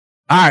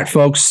All right,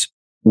 folks,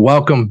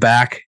 welcome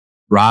back.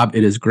 Rob,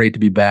 it is great to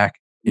be back,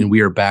 and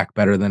we are back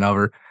better than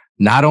ever.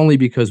 Not only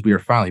because we are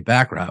finally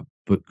back, Rob,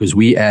 but because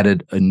we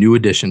added a new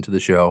addition to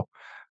the show.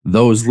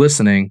 Those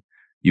listening,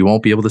 you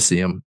won't be able to see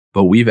him,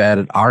 but we've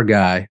added our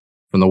guy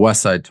from the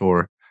West Side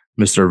Tour,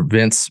 Mr.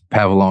 Vince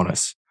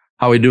Pavilionis.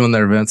 How are we doing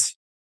there, Vince?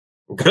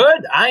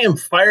 Good. I am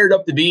fired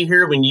up to be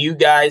here. When you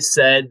guys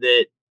said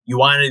that you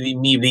wanted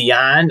me to be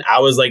on,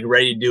 I was like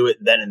ready to do it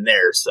then and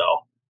there. So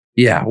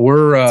yeah,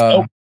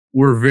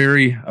 we're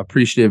very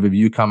appreciative of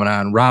you coming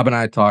on. Rob and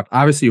I talked.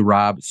 Obviously,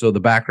 Rob. So the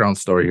background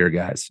story here,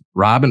 guys.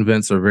 Rob and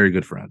Vince are very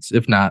good friends,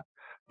 if not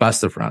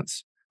best of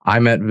friends. I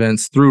met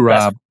Vince through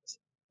Rob.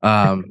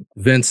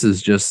 Vince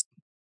is just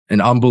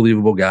an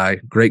unbelievable guy,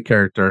 great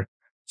character.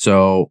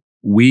 So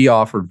we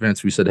offered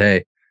Vince. We said,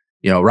 hey,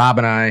 Rob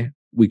and I,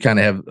 we kind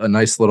of have a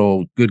nice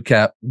little good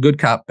cop,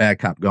 bad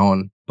cop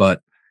going,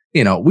 but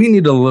we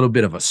need a little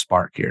bit of a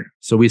spark here.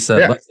 So we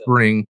said, let's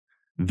bring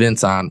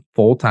Vince on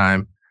full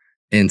time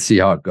and see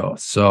how it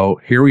goes. So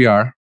here we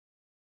are,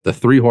 the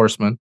Three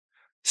Horsemen,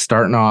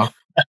 starting off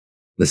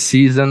the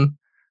season.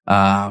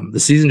 The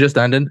season just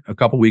ended a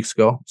couple weeks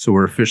ago, so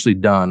we're officially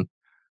done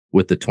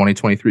with the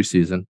 2023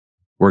 season.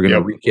 We're going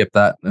to recap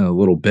that in a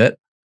little bit.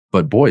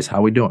 But boys,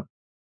 how we doing?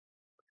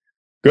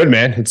 Good,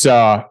 man. It's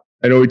I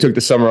know we took the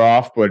summer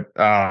off, but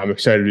I'm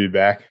excited to be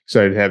back.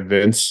 Excited to have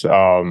Vince.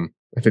 I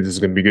think this is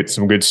going to be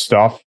some good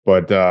stuff.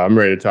 But I'm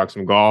ready to talk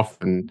some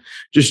golf and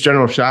just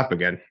general shop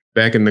again.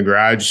 Back in the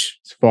garage.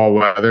 It's fall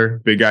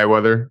weather, big guy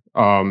weather.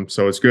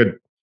 So it's good.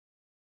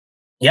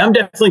 Yeah, I'm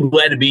definitely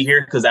glad to be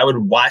here because I would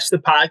watch the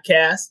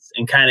podcasts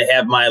and kind of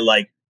have my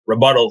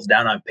rebuttals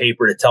down on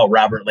paper to tell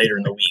Robert later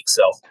in the week.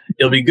 So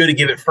it'll be good to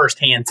give it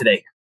firsthand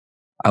today.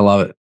 I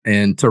love it.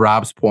 And to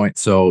Rob's point,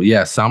 so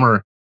yeah,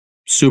 summer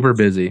super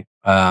busy.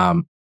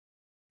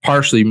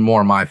 Partially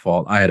more my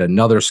fault. I had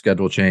another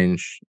schedule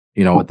change,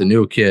 with the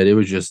new kid.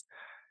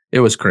 It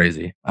was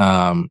crazy.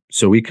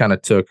 So we kind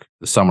of took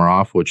the summer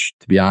off, which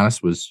to be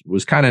honest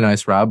was kind of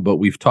nice, Rob, but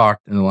we've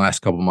talked in the last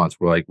couple of months.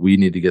 We're like, we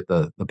need to get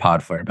the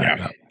pod fire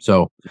back up.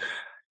 So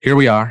here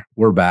we are,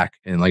 we're back.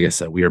 And like I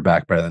said, we are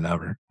back better than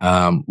ever.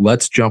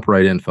 Let's jump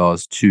right in,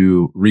 fellas,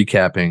 to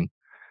recapping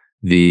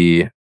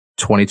the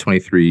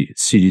 2023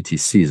 CGT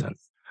season.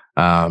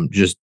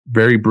 Just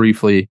very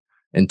briefly,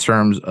 in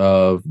terms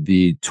of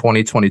the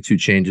 2022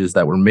 changes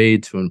that were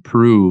made to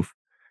improve,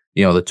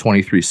 the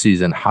 23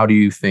 season, how do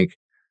you think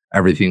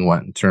everything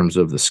went in terms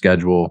of the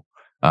schedule,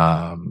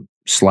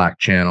 Slack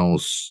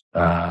channels,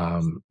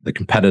 the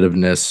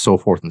competitiveness, so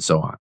forth and so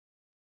on?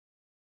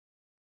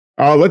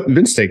 I'll let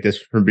Vince take this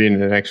from being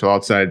an actual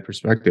outside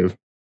perspective.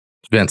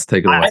 Vince,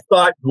 take it away. I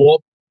thought,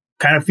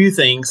 kind of a few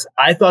things.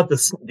 I thought the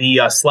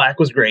Slack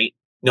was great.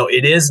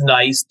 It is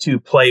nice to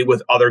play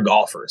with other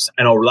golfers.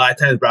 I know a lot of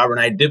times Robert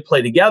and I did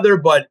play together,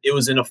 but it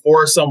was in a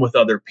foursome with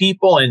other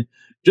people and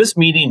just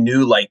meeting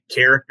new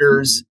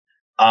characters,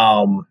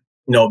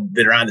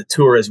 that are on the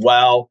tour as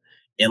well.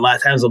 And a lot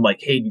of times I'm like,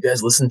 hey, do you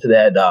guys listen to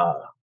that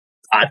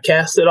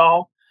podcast at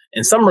all?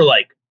 And some are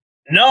like,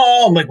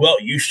 no. I'm like, well,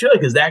 you should,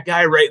 because that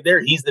guy right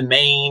there, he's the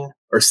main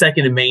or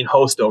second in main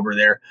host over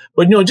there.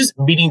 But, just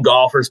meeting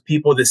golfers,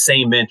 people with the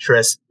same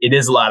interests, it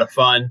is a lot of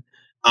fun.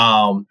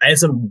 I had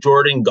some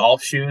Jordan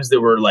golf shoes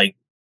that were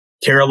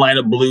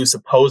Carolina blue,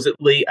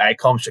 supposedly. I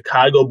call them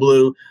Chicago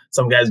blue.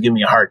 Some guys give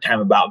me a hard time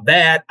about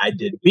that. I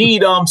did beat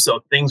them,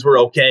 so things were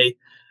okay.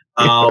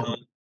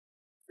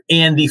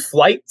 And the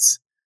flights,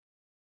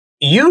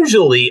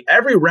 usually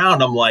every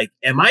round, I'm like,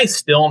 am I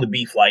still in the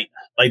B flight?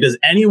 Does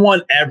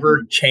anyone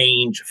ever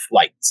change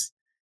flights?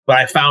 But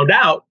I found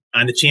out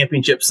on the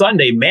championship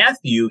Sunday,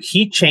 Matthew,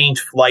 he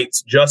changed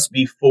flights just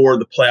before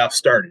the playoffs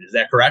started. Is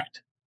that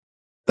correct?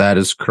 That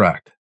is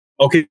correct.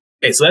 Okay.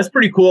 So that's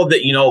pretty cool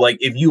that,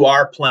 if you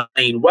are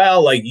playing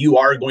well, you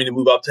are going to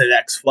move up to the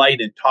next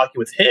flight. And talking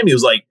with him, he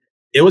was like,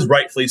 it was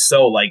rightfully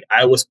so.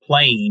 I was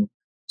playing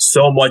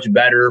so much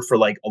better for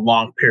a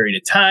long period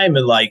of time.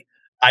 And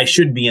I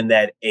should be in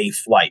that A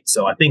flight.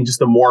 So I think just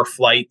the more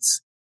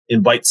flights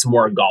invite some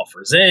more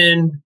golfers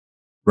in.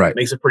 Right.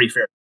 Makes it pretty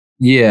fair.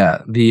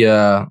 Yeah.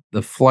 The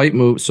flight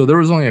move. So there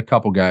was only a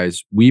couple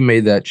guys. We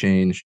made that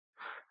change,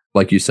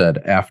 like you said,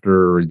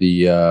 after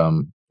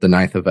the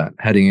ninth event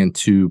heading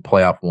into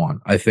playoff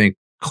one. I think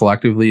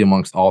collectively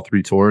amongst all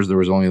three tours, there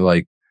was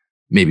only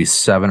maybe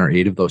 7 or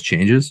 8 of those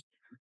changes.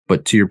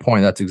 But to your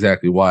point, that's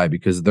exactly why,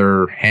 because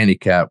their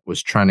handicap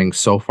was trending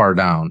so far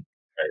down.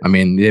 Right. I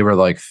mean, they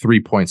were 3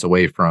 points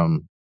away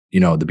from,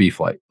 the B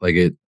flight.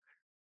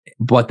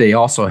 But they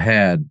also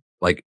had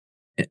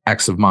an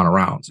X amount of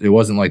rounds. It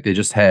wasn't like they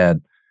just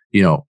had,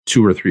 2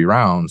 or 3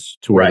 rounds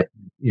to where,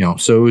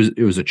 so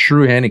it was a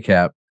true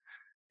handicap.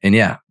 And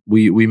yeah,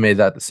 we made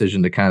that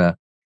decision to kind of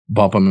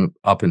bump them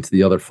up into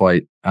the other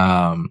flight.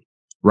 Rob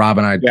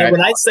and I. Yeah,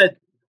 when I said,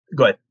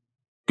 go ahead.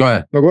 Go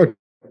ahead. No, go ahead.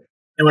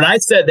 And when I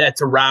said that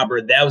to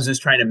Robert, that was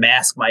just trying to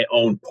mask my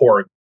own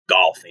poor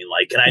golfing.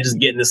 Can I just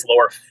get in this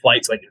lower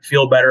flight so I can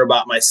feel better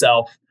about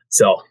myself?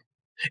 So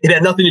it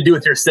had nothing to do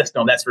with your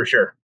system, that's for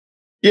sure.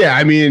 Yeah,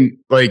 I mean,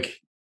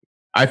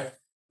 I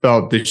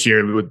felt this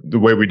year with the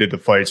way we did the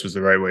fights was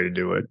the right way to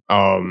do it.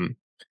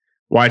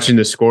 Watching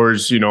the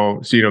scores, seeing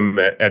them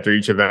after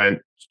each event,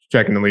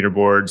 checking the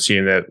leaderboard,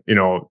 seeing that,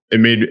 it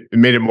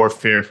made it more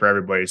fair for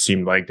everybody. It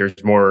seemed like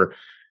there's more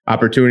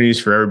opportunities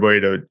for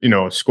everybody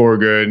to, score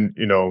good,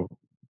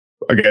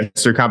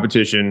 against their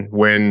competition,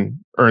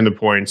 win, earn the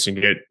points, and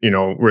get,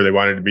 where they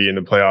wanted to be in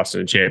the playoffs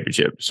and the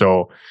championship.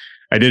 So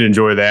I did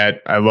enjoy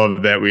that. I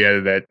love that we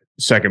added that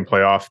second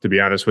playoff, to be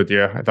honest with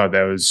you. I thought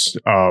that was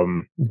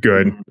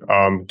good.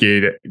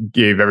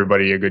 Gave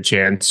everybody a good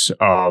chance.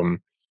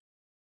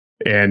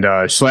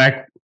 And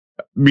Slack,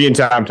 me and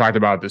Tom talked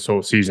about this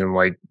whole season.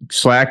 Like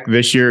Slack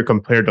this year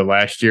compared to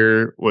last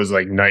year was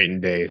like night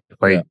and day.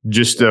 Like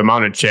just the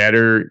amount of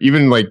chatter,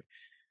 even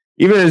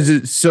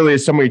as silly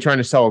as somebody trying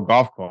to sell a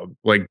golf club,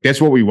 like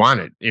that's what we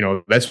wanted.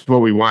 That's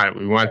what we want.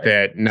 We want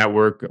that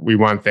network. We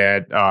want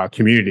that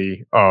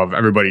community of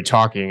everybody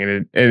talking.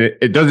 And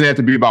it doesn't have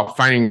to be about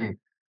finding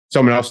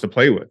someone else to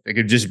play with. It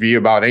could just be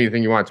about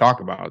anything you want to talk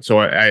about. So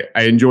I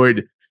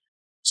enjoyed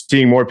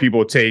seeing more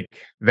people take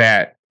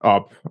that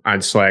up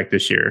on Slack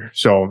this year.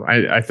 So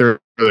I thoroughly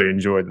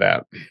enjoyed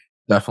that.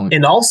 Definitely.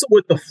 And also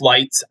with the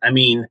flights, I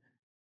mean,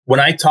 when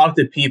I talk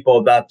to people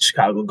about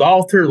Chicago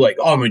golf, they're like,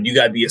 oh, man, you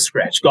got to be a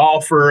scratch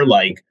golfer.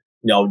 Like,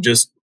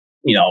 just,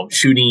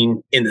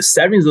 shooting in the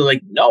 70s. They're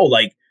like, no,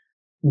 like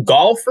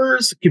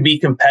golfers can be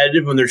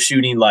competitive when they're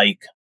shooting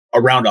like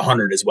around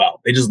 100 as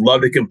well. They just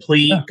love to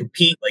compete,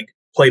 like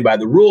play by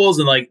the rules.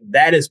 And like,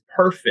 that is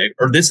perfect,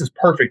 or this is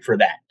perfect for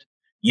that.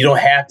 You don't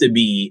have to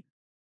be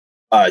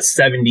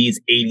 70s,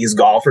 80s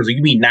golfers. You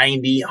can be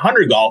 90,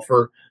 100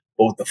 golfer,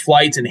 both the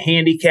flights and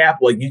handicap.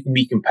 Like you can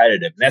be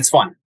competitive. That's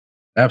fun.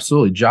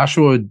 Absolutely.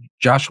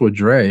 Joshua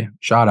Dre,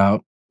 shout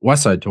out,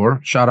 Westside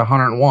Tour, shot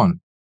 101,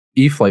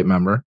 E-Flight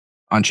member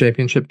on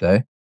championship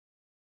day.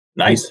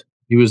 Nice.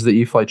 He was the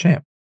E-Flight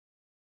champ.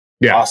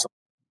 Yeah. Awesome.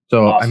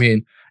 So, awesome. I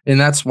mean, and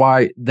that's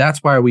why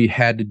we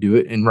had to do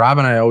it. And Rob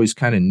and I always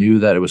kind of knew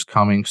that it was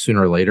coming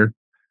sooner or later.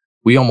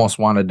 We almost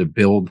wanted to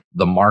build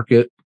the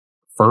market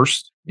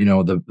first,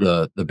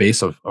 the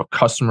base of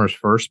customers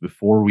first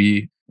before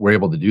we were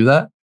able to do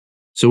that.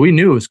 So we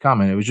knew it was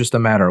coming. It was just a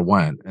matter of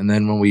when. And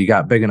then when we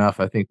got big enough,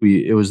 I think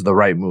it was the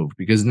right move,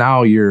 because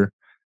now you're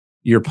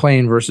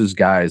playing versus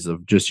guys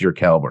of just your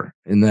caliber.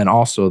 And then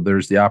also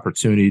there's the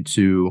opportunity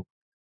to,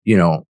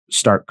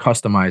 start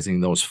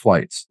customizing those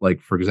flights.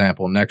 Like, for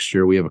example, next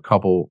year we have a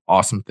couple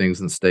awesome things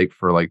in stake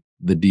for like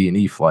the D and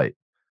E flight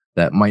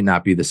that might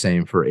not be the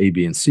same for A,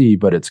 B, and C,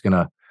 but it's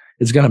gonna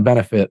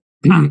benefit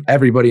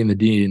everybody in the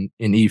D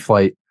and E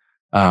flight.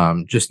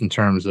 Just in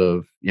terms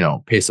of,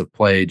 pace of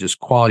play, just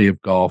quality of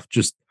golf,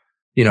 just,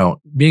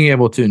 being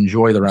able to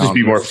enjoy the round. Just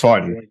be more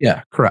fun.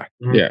 Yeah, correct.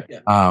 Yeah.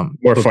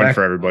 More fun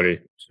for everybody.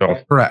 So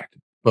correct.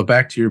 But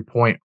back to your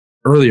point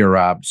earlier,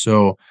 Rob.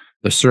 So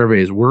the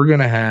surveys, we're going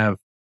to have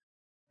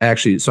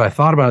so I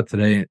thought about it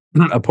today,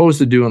 opposed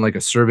to doing like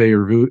a survey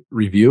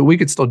review, we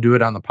could still do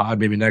it on the pod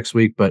maybe next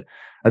week, but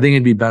I think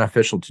it'd be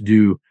beneficial to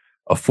do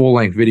a full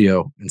length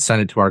video and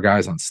send it to our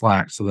guys on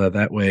Slack so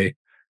that way,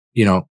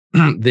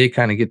 they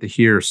kind of get to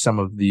hear some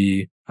of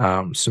the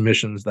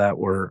submissions that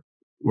were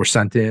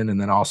sent in, and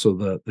then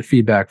also the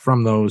feedback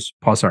from those,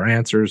 plus our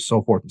answers,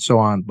 so forth and so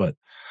on. But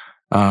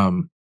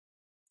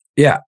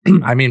yeah,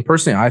 I mean,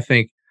 personally, I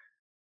think,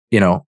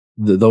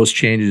 those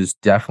changes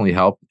definitely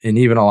help. And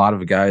even a lot of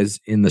the guys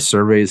in the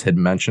surveys had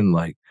mentioned,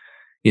 like,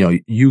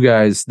 you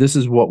guys, this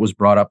is what was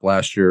brought up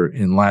last year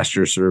in last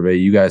year's survey.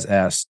 You guys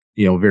asked,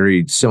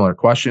 very similar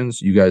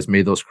questions. You guys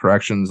made those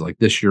corrections. Like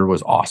this year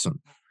was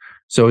awesome.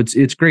 So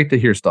it's great to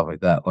hear stuff like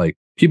that. Like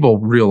people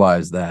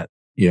realize that,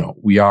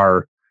 we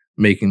are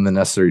making the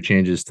necessary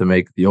changes to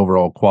make the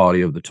overall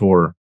quality of the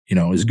tour,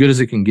 as good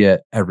as it can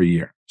get every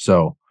year.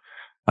 So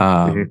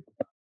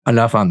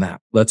enough on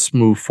that. Let's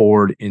move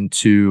forward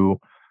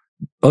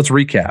let's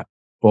recap.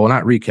 Well,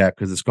 not recap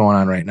because it's going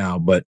on right now,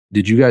 but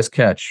did you guys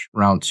catch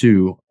round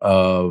 2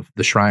 of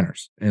the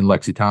Shriners and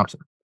Lexi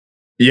Thompson?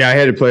 Yeah, I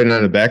had to play it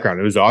on the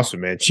background. It was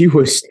awesome, man.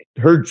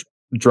 Her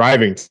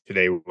driving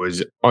today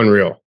was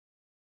unreal.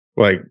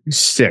 Like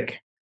sick,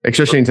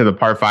 especially into the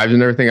par 5s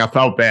and everything. I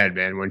felt bad,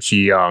 man, when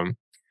she,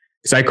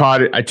 because I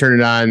caught it, I turned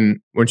it on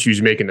when she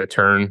was making the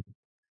turn,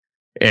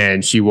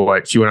 and she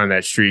went on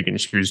that streak and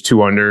she was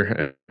 2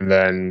 under, and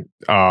then,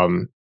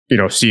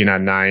 seeing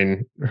on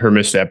 9, her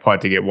missed that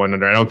putt to get 1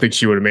 under. I don't think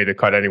she would have made the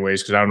cut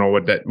anyways, because I don't know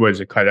what that was.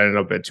 The cut ended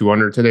up at 2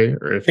 under today,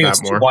 or if not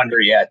more. 2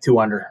 under, yeah, 2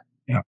 under.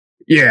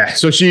 Yeah,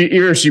 so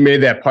she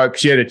made that putt.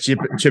 She had a chip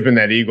in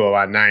that eagle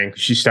on 9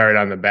 because she started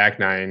on the back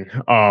 9.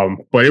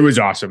 But it was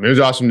awesome. It was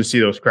awesome to see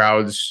those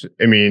crowds.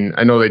 I mean,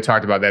 I know they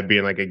talked about that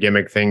being like a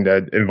gimmick thing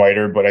to invite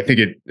her, but I think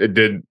it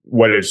did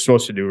what it's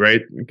supposed to do,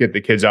 right? Get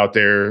the kids out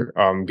there,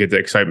 get the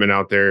excitement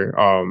out there.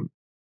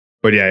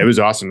 But yeah, it was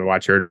awesome to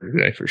watch her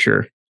today for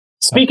sure.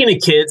 Speaking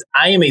of kids,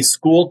 I am a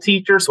school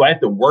teacher, so I have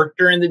to work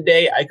during the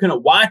day. I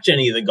couldn't watch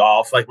any of the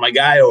golf like my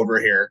guy over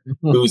here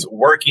who's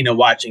working and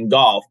watching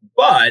golf.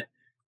 But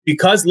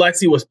because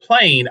Lexi was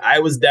playing, I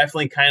was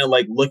definitely kind of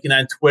like looking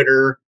on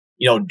Twitter,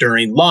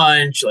 during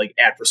lunch, like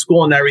after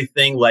school and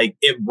everything. Like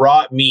it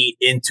brought me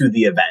into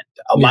the event.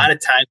 A lot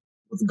of times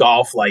with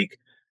golf, like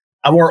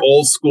I'm more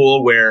old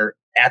school where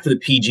after the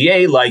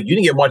PGA, like you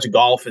didn't get much of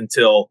golf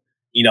until,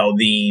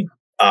 the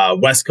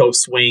West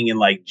Coast swing in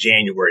like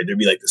January. There'd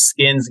be like the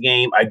Skins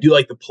game. I do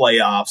like the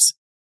playoffs,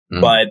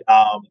 but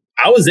I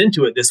was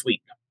into it this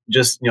week.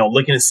 Just,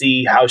 looking to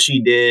see how she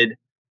did,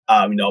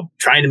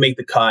 trying to make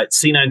the cut,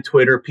 seen on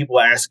Twitter, people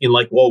asking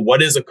like, well,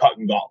 what is a cut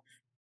in golf?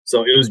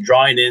 So it was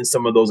drawing in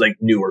some of those like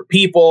newer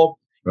people.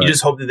 Right. You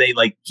just hope that they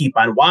like keep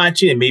on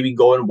watching and maybe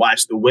go and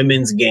watch the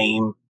women's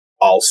game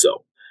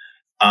also.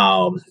 So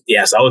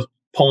I was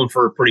pulling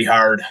for it pretty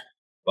hard,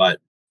 but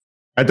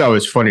I thought it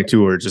was funny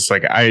too, where just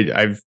like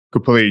I've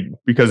completely,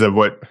 because of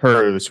what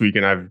her this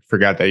weekend, I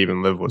forgot that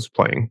even Liv was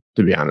playing,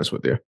 to be honest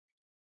with you.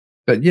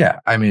 But yeah,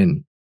 I saw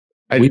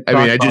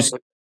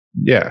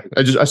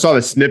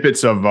the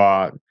snippets of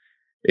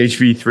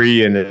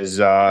HV3 and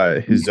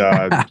his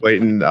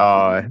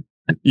blatant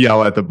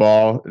yell at the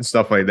ball and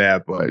stuff like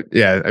that. But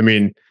yeah,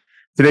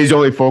 today's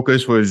only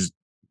focus was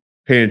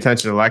paying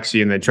attention to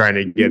Lexi and then trying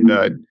to get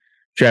the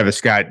Travis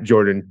Scott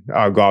Jordan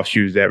golf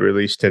shoes that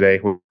released today,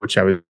 which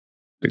I was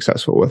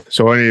successful with.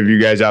 So any of you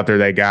guys out there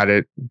that got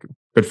it,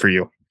 good for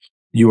you.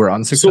 You were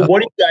unsuccessful. So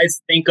what do you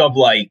guys think of,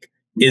 like,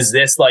 is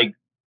this like,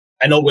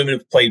 I know women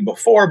have played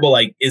before, but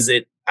like, is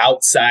it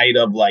outside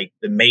of like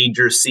the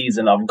major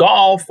season of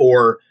golf,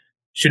 or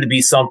should it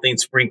be something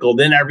sprinkled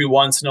in every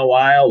once in a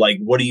while? Like,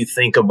 what do you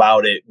think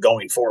about it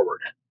going forward?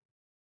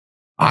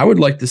 I would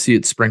like to see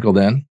it sprinkled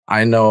in.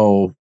 I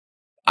know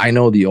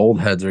the old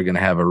heads are going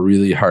to have a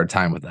really hard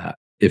time with that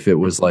if it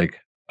was like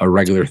a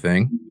regular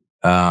thing.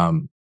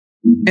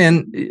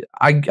 And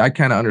I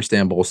kind of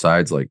understand both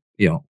sides. Like,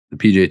 the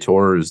PGA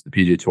Tour is the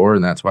PGA Tour,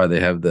 and that's why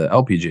they have the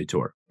LPGA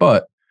Tour.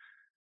 But,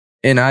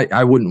 and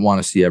I wouldn't want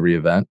to see every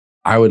event.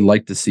 I would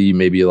like to see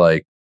maybe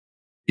like,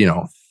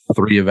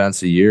 3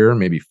 events a year,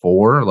 maybe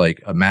 4,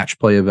 like a match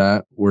play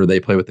event where they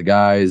play with the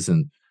guys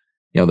and,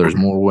 there's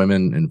more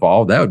women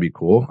involved. That would be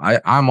cool.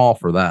 I'm all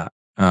for that.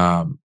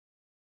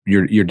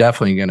 You're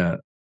definitely going to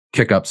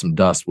kick up some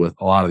dust with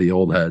a lot of the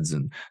old heads,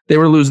 and they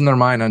were losing their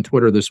mind on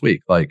Twitter this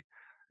week. Like,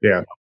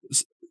 yeah,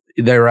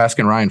 they were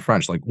asking Ryan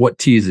French, like, what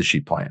tees is she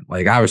playing?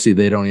 Like, obviously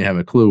they don't even have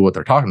a clue what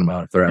they're talking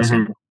about if they're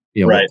asking,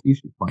 what tees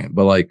she's playing.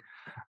 But like,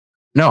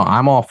 no,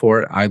 I'm all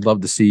for it. I'd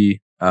love to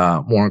see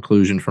more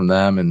inclusion from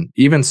them, and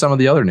even some of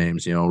the other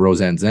names,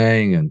 Roseanne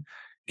Zhang, and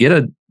get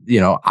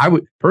I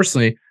would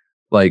personally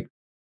like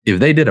if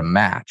they did a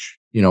match,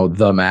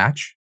 the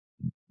match,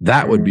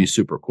 that would be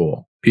super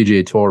cool.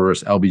 PGA Tour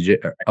versus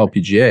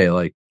LPGA.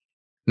 Like,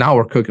 now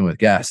we're cooking with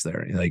gas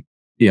there. Like,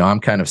 I'm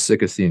kind of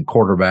sick of seeing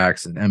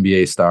quarterbacks and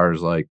NBA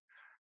stars. Like,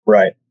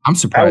 right. I'm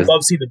surprised. I would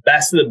love to see the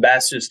best of the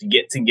best just to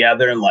get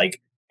together and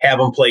like have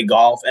them play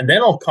golf, and then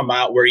it'll come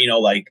out where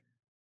like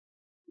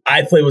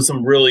I play with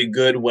some really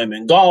good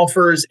women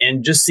golfers,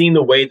 and just seeing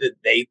the way that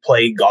they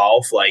play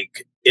golf,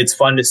 like it's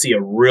fun to see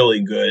a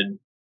really good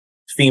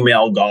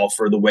female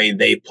golfer, the way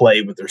they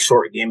play with their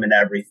short game and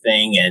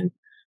everything. And,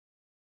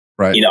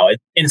 right.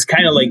 It's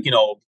kind of like,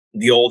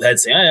 the old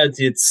heads saying,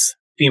 it's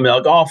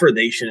female golfer,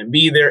 they shouldn't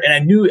be there. And I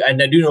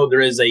do know there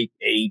is a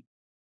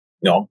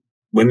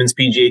women's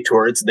PGA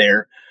Tour, it's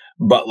there,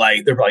 but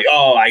like, they're probably,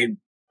 oh,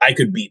 I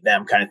could beat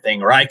them kind of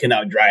thing, or I can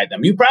outdrive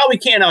them. You probably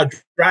can't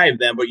outdrive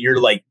them, but you're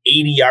like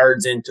 80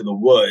 yards into the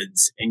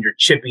woods and you're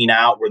chipping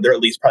out where they're at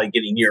least probably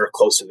getting near or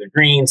close to the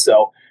green.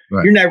 So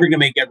You're never going to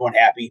make everyone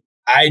happy.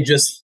 I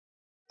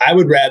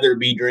would rather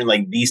be during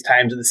like these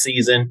times of the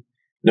season,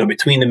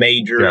 between the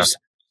majors.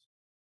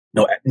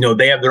 Yeah.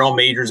 They have their own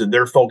majors that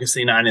they're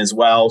focusing on as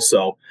well.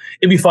 So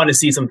it'd be fun to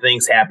see some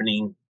things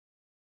happening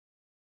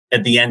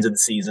at the end of the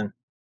season.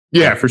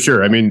 Yeah, for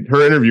sure.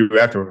 Her interview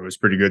afterward was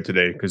pretty good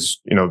today because,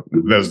 that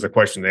was the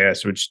question they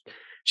asked, which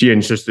she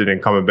interested in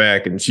coming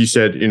back. And she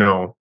said,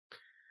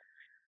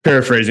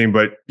 paraphrasing,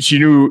 but she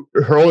knew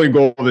her only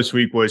goal this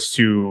week was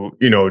to,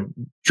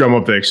 drum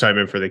up the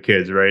excitement for the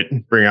kids, right?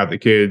 Bring out the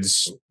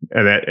kids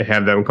and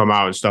have them come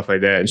out and stuff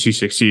like that. And she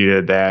succeeded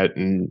at that.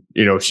 And,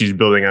 she's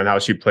building on how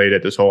she played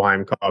at this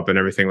Holheim Cup and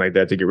everything like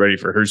that to get ready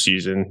for her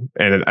season.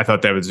 And I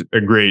thought that was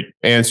a great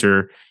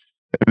answer.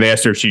 And they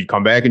asked her if she'd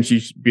come back, and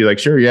she'd be like,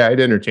 sure, yeah, I'd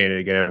entertain it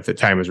again if the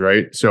time was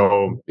right.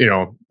 So,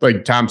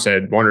 like Tom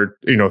said, 1 or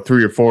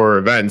 3 or 4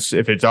 events,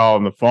 if it's all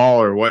in the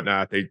fall or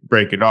whatnot, they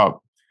break it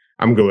up.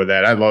 I'm good with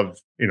that. I love,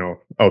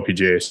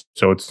 LPGAs.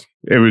 So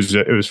it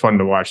was fun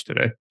to watch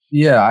today.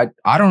 Yeah.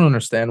 I don't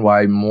understand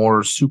why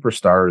more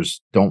superstars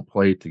don't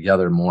play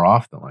together more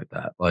often like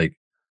that. Like,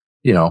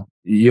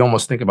 you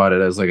almost think about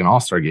it as like an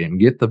all-star game.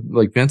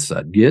 Like Vince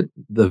said, get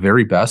the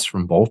very best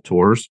from both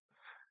tours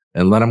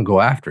and let them go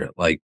after it.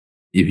 Like,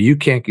 if you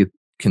can't get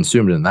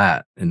consumed in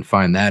that and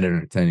find that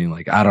entertaining,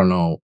 like, I don't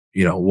know,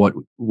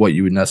 what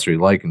you would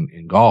necessarily like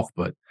in golf,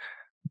 but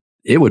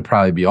it would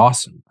probably be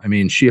awesome.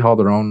 She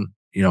held her own,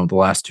 the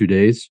last 2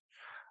 days.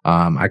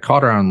 I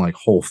caught her on like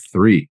hole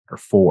 3 or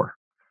 4.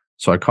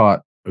 So I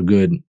caught a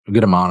good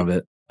amount of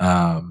it.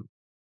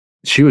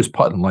 She was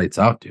putting lights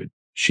out, dude.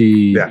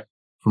 She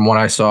from what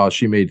I saw,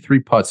 she made 3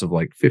 putts of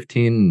like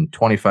 15,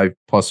 25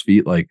 plus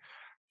feet. Like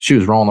she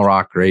was rolling the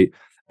rock great.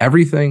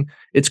 Everything.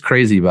 It's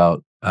crazy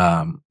about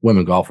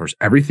women golfers.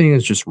 Everything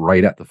is just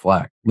right at the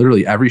flag.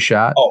 Literally every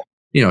shot. Oh.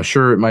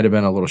 Sure, it might have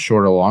been a little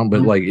short or long,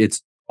 but like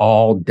it's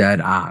all dead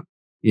on.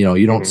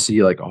 You don't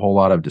see like a whole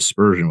lot of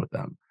dispersion with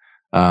them,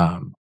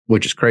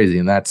 which is crazy.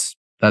 And that's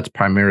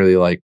primarily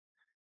like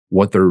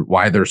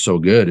why they're so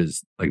good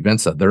is like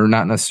Vince said, they're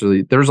not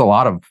necessarily, there's a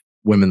lot of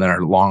women that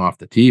are long off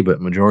the tee,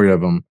 but majority of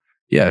them,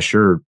 yeah,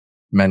 sure,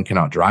 men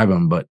cannot drive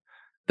them, but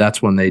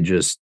that's when they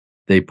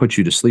put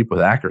you to sleep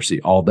with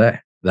accuracy all day.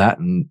 That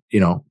and,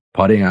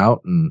 putting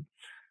out, and,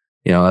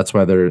 that's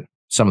why they're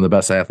some of the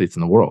best athletes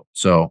in the world.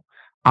 So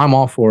I'm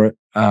all for it.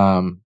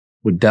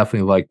 Would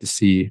definitely like to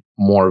see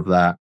more of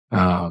that.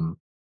 I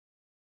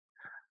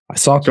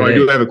saw today. So I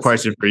do have a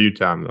question for you,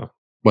 Tom, though.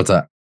 What's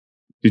that?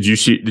 Did you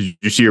see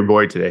your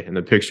boy today in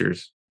the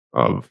pictures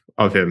of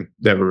him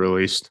that were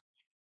released?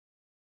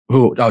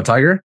 Who? Oh,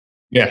 Tiger?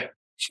 Yeah.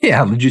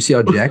 Yeah. Did you see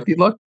how jacked he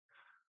looked?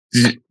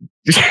 He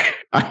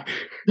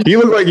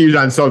looked like he was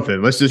on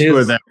something. Let's just put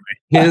it that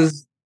way.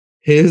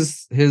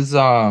 His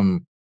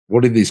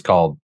what are these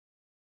called?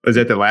 Was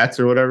that the lats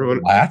or whatever?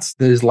 Lats?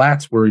 His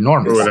lats were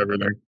enormous. Or whatever.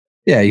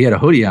 Yeah, he had a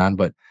hoodie on,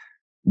 but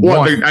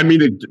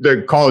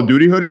the Call of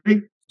Duty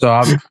hoodie?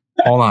 So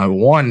hold on.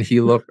 One, he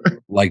looked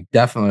like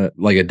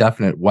a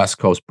definite West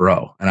Coast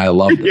bro, and I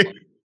loved it.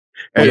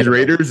 And his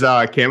Raiders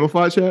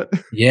camouflage hat?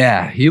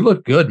 Yeah, he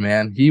looked good,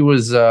 man. He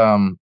was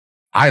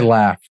I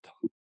laughed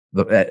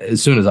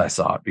as soon as I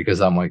saw it,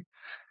 because I'm like,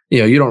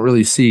 you don't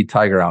really see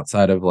Tiger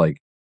outside of like,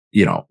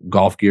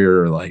 golf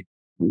gear or like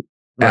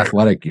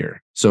athletic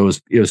gear. So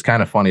it was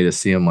kind of funny to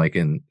see him like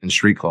in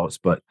street clothes,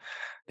 but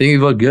I think he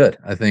looked good.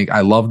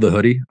 I love the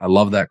hoodie. I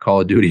love that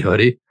Call of Duty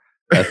hoodie.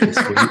 That's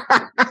sweet.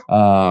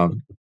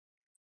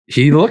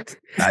 He looked.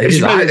 It's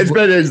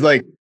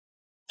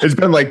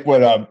been like what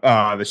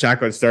the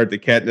shotgun start the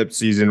catnip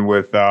season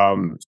with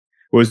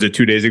was it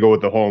 2 days ago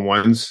with the hole in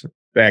ones,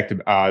 back to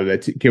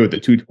that kid with the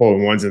 2 hole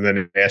in ones, and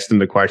then asked him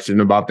the question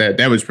about that.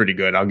 That was pretty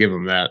good. I'll give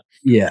him that.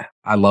 Yeah,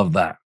 I love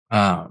that.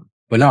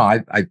 But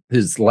no,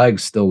 his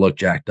legs still look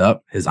jacked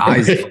up. His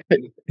eyes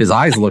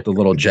looked a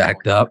little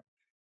jacked up.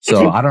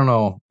 So I don't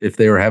know if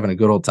they were having a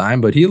good old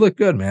time, but he looked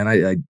good, man.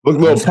 I looked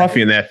a little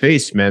puffy in that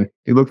face, man.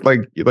 He looked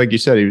like you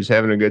said, he was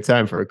having a good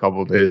time for a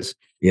couple of days.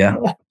 Yeah.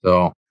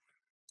 So,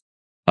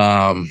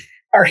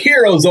 our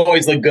heroes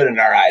always look good in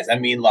our eyes. I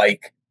mean,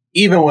 like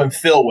even when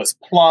Phil was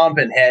plump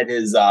and had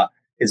his top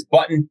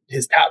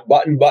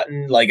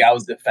button, like I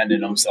was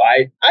defending him. So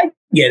I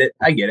get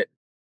it.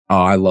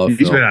 Oh, I love He's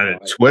Phil. Been on a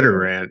Twitter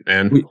rant,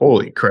 man.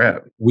 Holy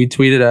crap. We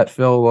tweeted at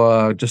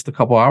Phil just a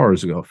couple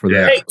hours ago for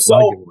that. Hey, so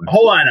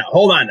hold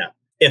on now.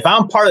 If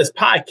I'm part of this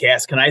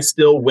podcast, can I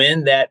still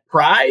win that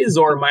prize,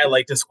 or am I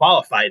like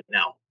disqualified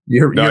now?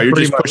 You're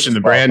just pushing the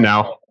brand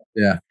now.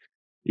 Yeah.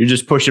 You're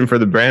just pushing for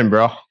the brand,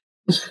 bro.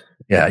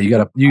 Yeah, you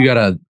gotta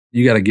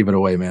give it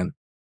away, man.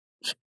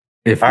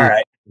 If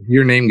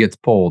your name gets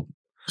pulled.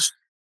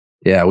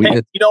 Yeah,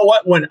 you know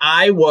what? When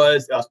I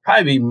was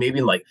probably maybe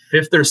like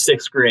 5th or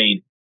 6th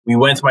grade, we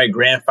went to my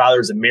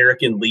grandfather's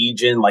American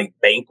Legion like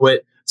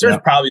banquet. So there's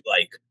probably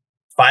like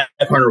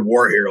 500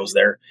 war heroes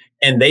there.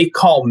 And they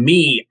call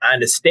me on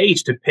the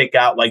stage to pick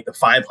out like the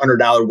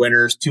 $500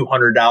 winners,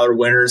 $200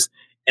 winners.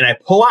 And I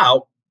pull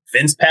out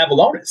Vince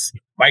Pavilionis.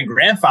 My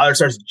grandfather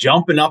starts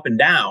jumping up and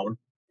down,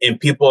 and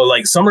people are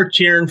like, some are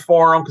cheering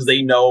for him because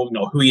they know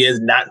who he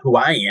is, not who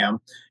I am.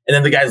 And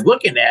then the guy's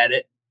looking at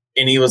it,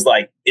 and he was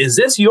like, is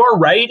this your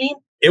writing?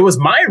 It was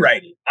my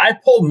writing. I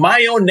pulled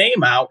my own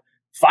name out.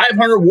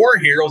 500 war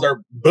heroes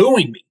are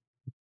booing me.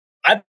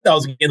 I thought I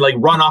was going to like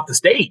run off the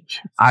stage.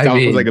 That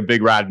was like a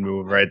big rod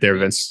move right there,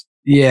 Vince.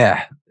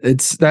 Yeah,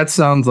 that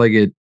sounds like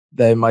it.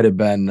 That might have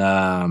been.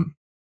 I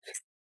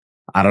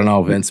don't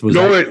know. Vince was.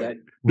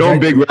 No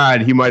big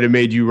rod. He might have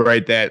made you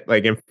write that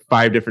like in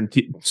 5 different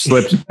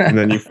slips, and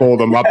then you fold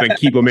them up and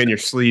keep them in your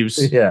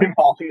sleeves. Yeah,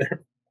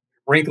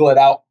 wrinkle it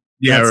out.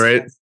 Yeah,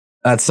 right.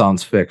 That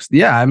sounds fixed.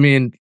 Yeah, I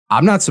mean,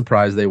 I'm not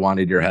surprised they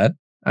wanted your head.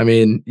 I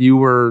mean, you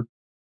were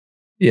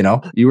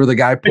the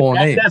guy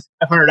pulling names.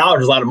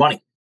 $500 is a lot of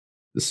money.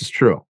 This is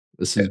true.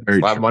 This is very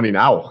a lot of money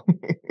now.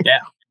 Yeah,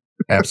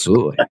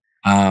 absolutely.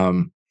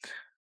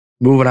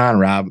 Moving on,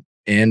 Rob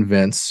and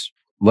Vince.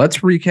 Let's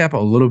recap a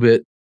little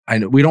bit. I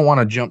know we don't want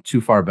to jump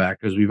too far back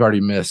because we've already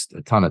missed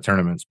a ton of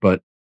tournaments,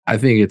 but I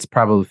think it's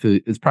probably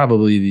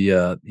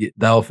the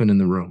elephant in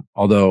the room.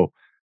 Although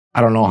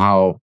I don't know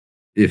how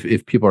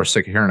if people are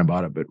sick of hearing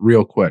about it, but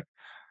real quick,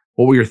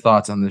 what were your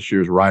thoughts on this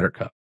year's Ryder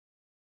Cup?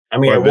 I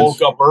mean, I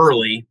woke up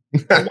early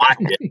to watch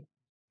it.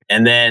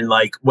 And then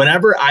like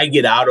whenever I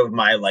get out of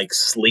my like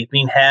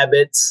sleeping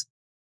habits,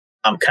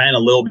 I'm kind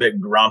of a little bit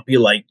grumpy.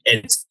 Like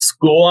at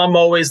school, I'm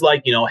always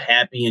like,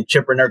 happy and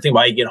chipper and everything. But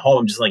I get home,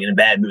 I'm just like in a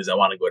bad mood. I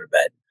want to go to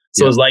bed.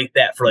 So it was like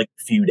that for like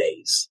a few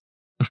days.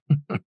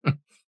 All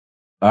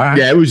right.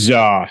 Yeah,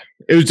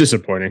 it was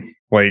disappointing.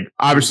 Like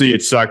obviously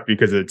it sucked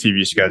because of the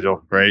TV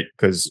schedule, right?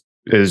 Because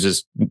it was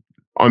just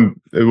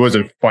it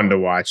wasn't fun to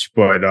watch.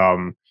 But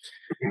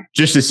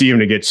just to see him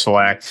to get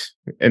slacked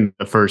in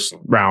the first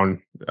round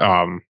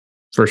of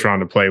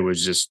play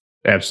was just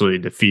absolutely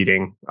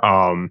defeating.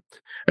 I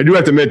do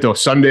have to admit though,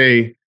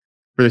 Sunday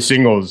for the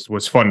singles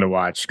was fun to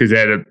watch because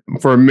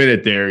for a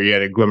minute there, you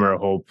had a glimmer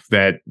of hope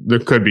that there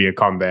could be a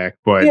comeback.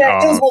 But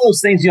yeah, it was one of those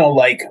things,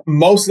 like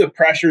most of the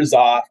pressure's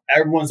off.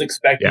 Everyone's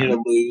expecting you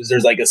to lose.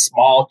 There's like a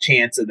small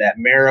chance of that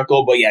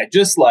miracle. But yeah,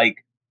 just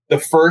like the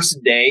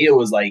first day, it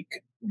was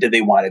like, did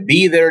they want to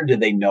be there? Did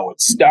they know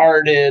it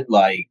started?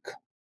 Like,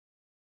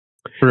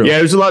 yeah,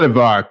 there's a lot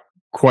of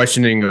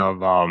questioning of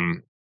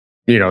the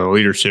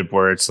leadership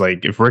where it's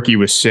like if Ricky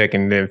was sick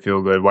and didn't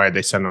feel good, why did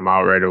they send him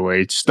out right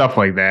away? Stuff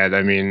like that.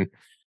 I mean,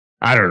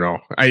 I don't know.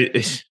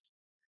 The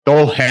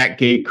whole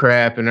Hatgate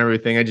crap and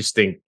everything. I just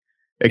think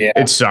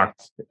it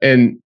sucked.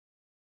 And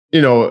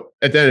at the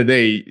end of the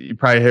day, you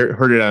probably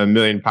heard it on a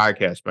million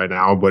podcasts by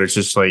now. But it's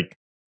just like,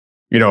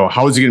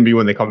 how is it going to be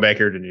when they come back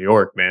here to New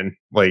York, man?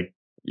 Like,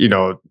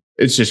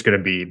 it's just going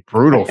to be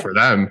brutal for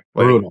them.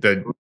 Like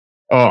Brutal.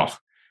 I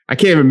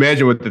can't even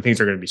imagine what the things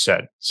are going to be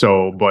said.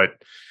 So, but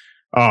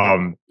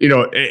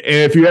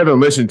if you haven't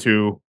listened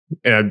to,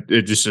 and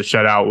it just a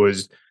shout out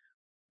was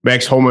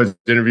Max Homa's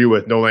interview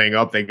with No Laying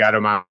Up. They got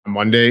him on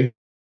Monday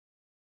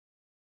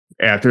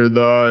after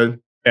the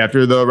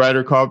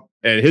Ryder Cup,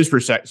 and his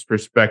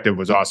perspective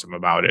was awesome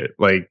about it.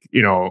 Like,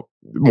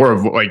 more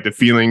of like the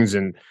feelings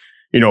and,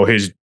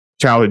 his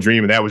childhood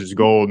dream, and that was his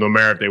goal. No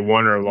matter if they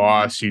won or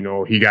lost,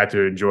 he got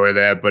to enjoy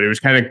that. But it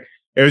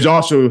was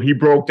also, he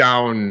broke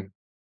down,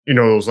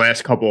 those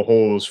last couple of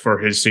holes for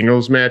his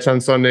singles match on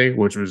Sunday,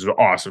 which was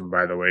awesome,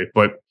 by the way.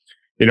 But,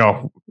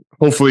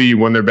 hopefully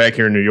when they're back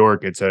here in New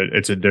York, it's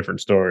a different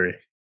story.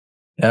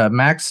 Yeah,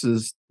 Max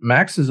is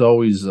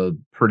always a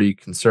pretty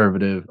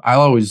conservative. I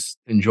always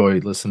enjoy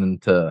listening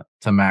to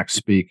Max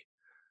speak.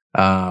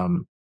 I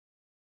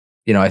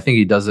think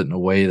he does it in a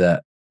way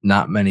that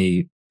not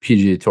many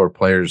PGA Tour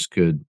players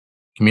could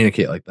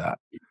communicate like that.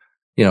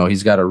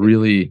 He's got a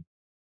really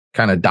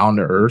kind of down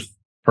to earth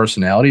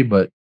personality,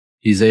 but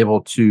he's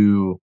able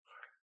to,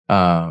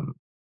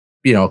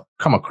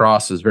 come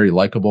across as very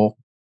likable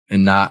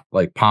and not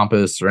like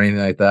pompous or anything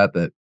like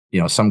that,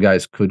 some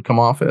guys could come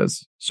off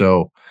as.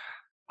 So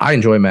I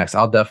enjoy Max.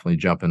 I'll definitely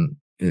jump in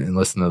and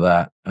listen to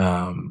that.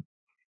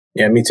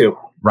 Yeah, me too.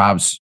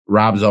 Rob's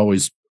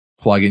always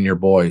plugging your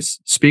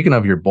boys. Speaking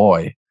of your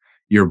boy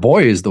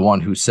is the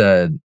one who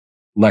said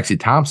Lexi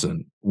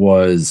Thompson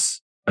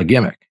was a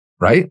gimmick,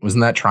 right?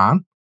 Wasn't that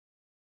Tron?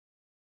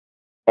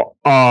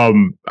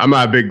 I'm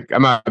not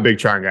a big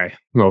Tron guy.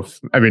 No,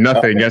 I mean,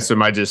 nothing against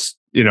him. I just,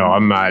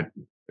 I'm not,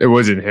 it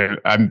wasn't him.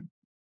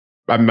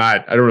 I'm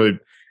not, I don't really,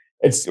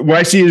 it's when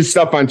I see his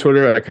stuff on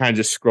Twitter, I kind of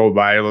just scroll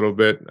by a little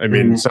bit. I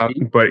mean,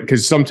 but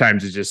because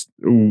sometimes it's just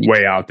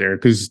way out there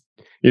because,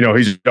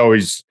 he's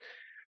always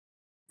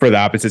for the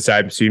opposite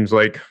side, seems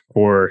like,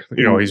 or,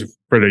 he's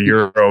for the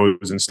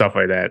Euros and stuff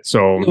like that.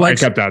 So I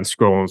kept on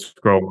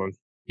scrolling.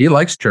 He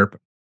likes chirping.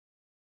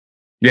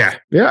 Yeah.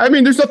 I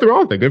mean, there's nothing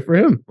wrong with it. Good for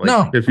him. Like,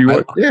 no, if you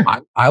want,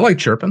 I like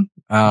chirping.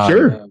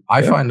 Sure.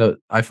 I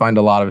find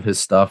a lot of his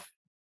stuff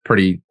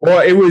pretty.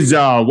 Well, it was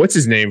what's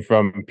his name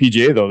from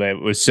PGA though that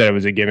was said it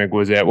was a gimmick.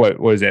 Was that what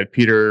was that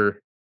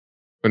Peter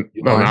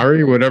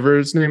Monari, whatever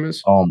his name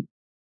is?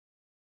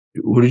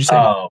 What did you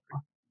say?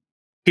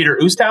 Peter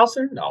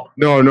Oosthuizen?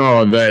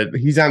 No. That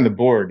he's on the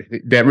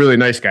board. That really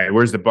nice guy.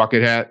 Wears the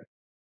bucket hat.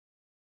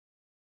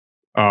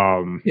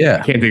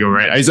 Yeah, can't think of it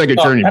right. He's like a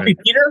journeyman.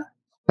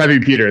 Peppy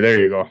Peter. There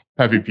you go.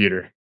 Peppy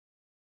Peter.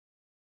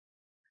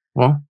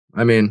 Well,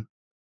 I mean,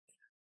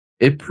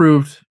 it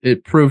proved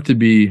to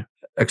be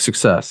a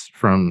success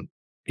from,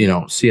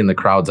 seeing the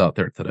crowds out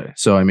there today.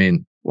 So, I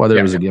mean, whether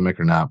it was a gimmick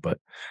or not, but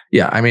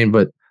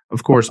but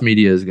of course,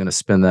 media is going to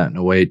spin that in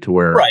a way to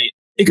where. Right.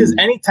 Because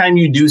anytime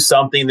you do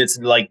something that's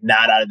like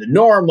not out of the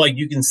norm, like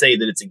you can say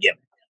that it's a gimmick,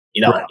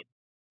 Right.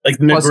 Like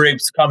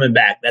McGrigg's coming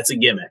back. That's a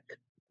gimmick.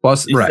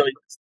 Plus,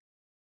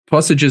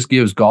 it just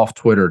gives golf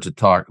Twitter to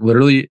talk.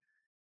 Literally,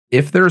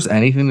 if there's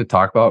anything to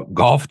talk about,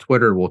 golf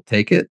Twitter will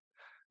take it.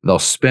 They'll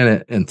spin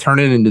it and turn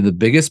it into the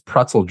biggest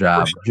pretzel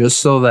job just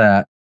so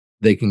that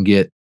they can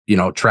get,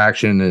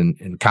 traction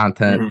and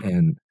content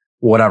and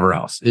whatever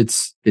else.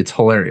 It's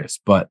hilarious.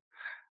 But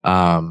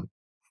Ryder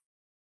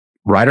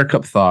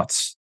Cup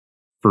thoughts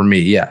for me.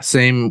 Yeah.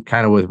 Same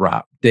kind of with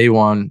Rob. Day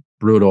one,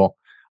 brutal.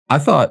 I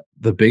thought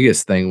the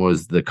biggest thing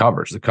was the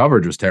coverage. The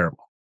coverage was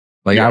terrible.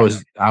 Like I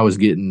was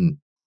getting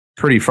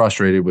pretty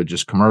frustrated with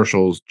just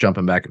commercials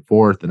jumping back and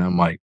forth. And I'm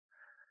like,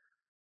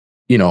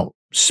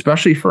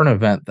 especially for an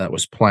event that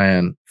was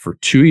planned for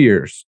 2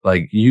 years,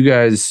 like you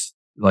guys,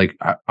 like,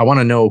 I want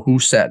to know who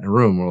sat in the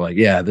room. We're like,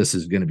 yeah, this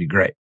is going to be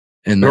great.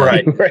 And then,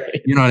 right.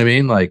 You know what I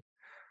mean? Like,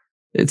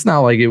 it's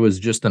not like it was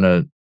just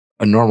a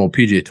normal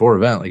PGA Tour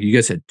event. Like you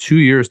guys had 2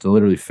 years to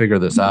literally figure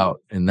this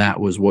out. And that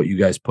was what you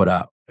guys put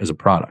out as a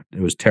product.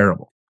 It was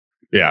terrible.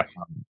 Yeah.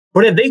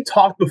 But have they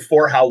talked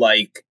before how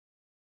like,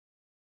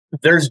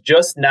 there's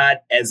just not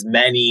as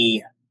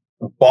many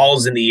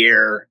balls in the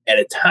air at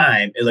a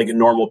time as like a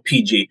normal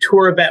PGA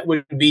Tour event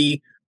would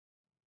be?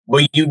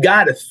 but you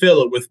got to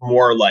fill it with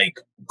more like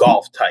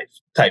golf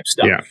type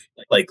stuff,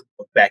 like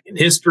back in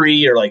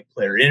history or like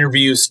player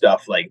interviews,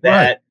 stuff like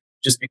that. Right.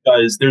 Just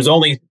because there's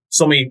only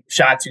so many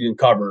shots you can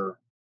cover.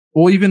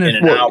 Well, even if in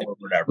an hour or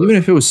whatever. Even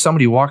if it was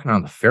somebody walking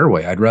on the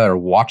fairway, I'd rather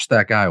watch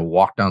that guy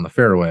walk down the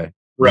fairway,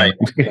 right,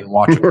 than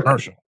watch a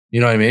commercial.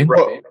 You know what I mean?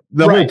 Well,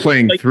 the whole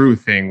playing through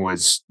thing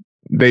was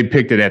they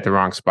picked it at the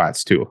wrong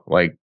spots too.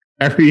 Like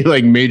every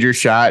like major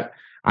shot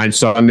on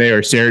Sunday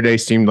or Saturday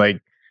seemed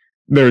like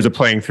there was a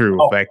playing through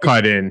that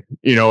cut in.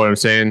 You know what I'm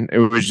saying? It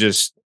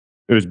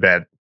was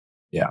bad.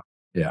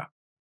 Yeah.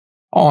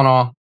 All in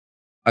all,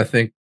 I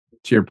think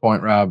to your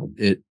point, Rob,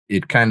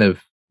 it kind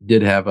of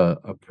did have a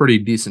pretty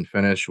decent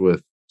finish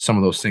with some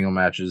of those single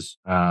matches.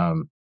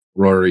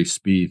 Rory,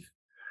 Spieth,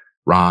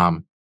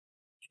 Rahm.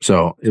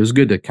 So it was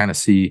good to kind of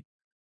see,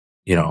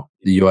 the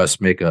U.S.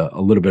 make a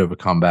little bit of a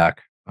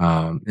comeback.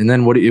 And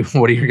then what are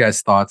your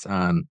guys' thoughts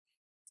on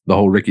the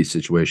whole Ricky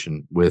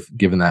situation with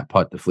giving that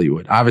putt to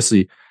Fleetwood?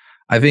 Obviously,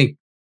 I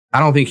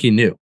don't think he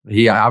knew.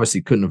 He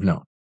obviously couldn't have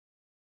known,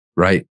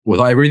 right? With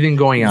everything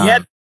going on. Yeah,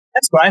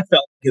 that's what I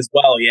felt as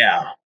well.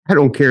 Yeah. I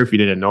don't care if you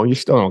didn't know. You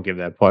still don't give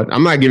that putt.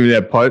 I'm not giving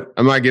that putt.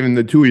 I'm not giving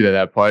the two of you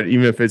that putt,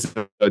 even if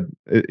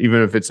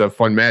it's a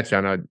fun match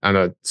on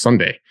a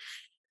Sunday.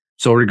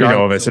 So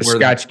regardless, if it's a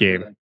Scotch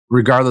game,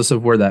 regardless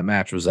of where that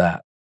match was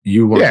at,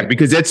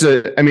 because that's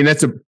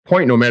a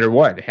point no matter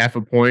what. Half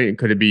a point,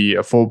 could it be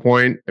a full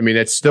point? I mean,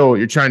 that's still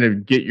you're trying to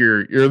get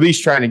you're at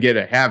least trying to get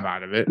a half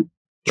out of it,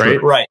 right?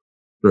 True. Right.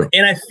 True.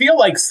 And I feel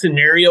like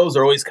scenarios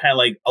are always kind of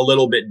like a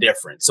little bit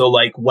different. So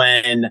like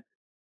when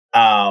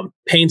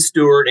Payne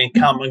Stewart and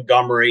Cal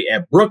Montgomery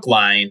at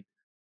Brookline,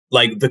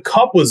 like the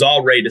cup was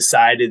already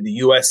decided. The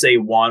USA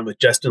won with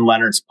Justin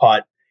Leonard's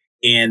putt,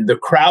 and the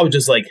crowd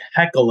just like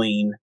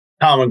heckling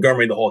Cal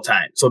Montgomery the whole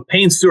time. So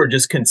Payne Stewart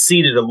just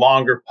conceded a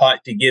longer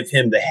putt to give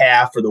him the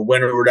half or the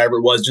win or whatever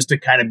it was, just to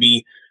kind of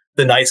be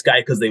the nice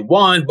guy because they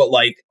won. But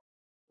like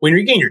when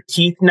you're getting your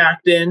teeth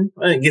knocked in,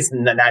 I guess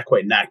not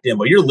quite knocked in,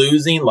 but you're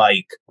losing,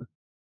 like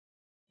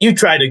you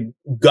try to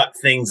gut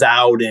things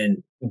out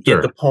and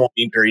get the point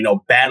or,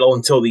 battle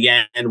until the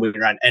end when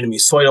you're on enemy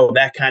soil,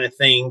 that kind of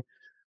thing.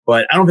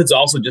 But I don't know if it's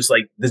also just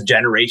like this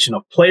generation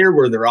of player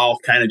where they're all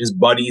kind of just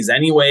buddies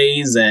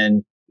anyways.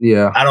 And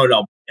I don't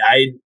know.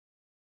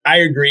 I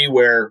agree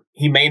where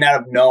he may not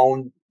have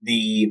known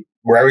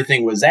where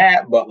everything was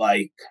at, but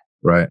like,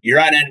 you're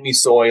on enemy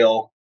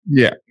soil.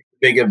 Yeah.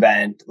 Big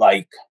event.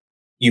 Like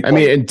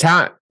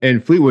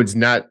and Fleetwood's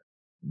not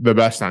the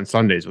best on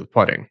Sundays with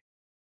putting.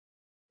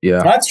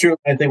 Yeah, that's true.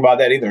 I didn't think about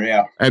that either.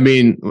 Yeah. I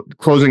mean,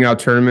 closing out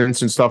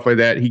tournaments and stuff like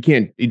that, he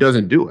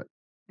doesn't do it,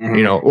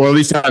 or at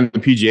least on the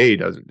PGA, he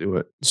doesn't do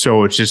it.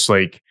 So it's just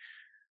like,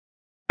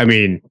 I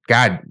mean,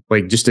 God,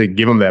 like just to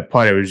give him that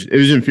putt, it was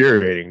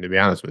infuriating, to be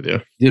honest with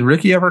you. Did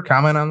Ricky ever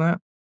comment on that?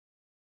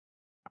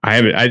 I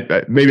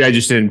haven't. Maybe I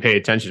just didn't pay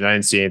attention. I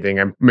didn't see anything.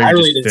 I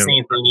really didn't see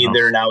anything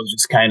either. And I was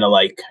just kind of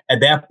like, at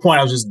that point,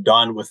 I was just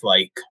done with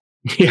like,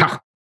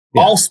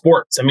 all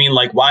sports. I mean,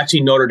 like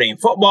watching Notre Dame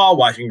football,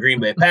 watching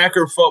Green Bay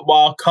Packer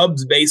football,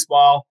 Cubs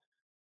baseball.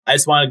 I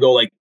just want to go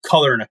like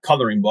color in a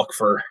coloring book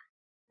for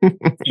a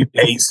few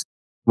days.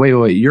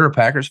 Wait, you're a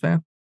Packers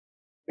fan?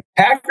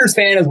 Packers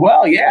fan as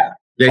well, yeah.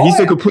 Yeah, he's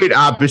the complete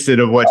opposite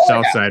of what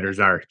Southsiders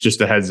are.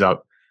 Just a heads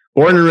up.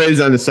 Born and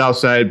raised on the South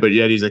Side, but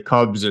yet he's a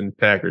Cubs and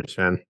Packers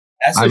fan.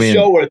 That's to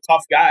show what a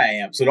tough guy I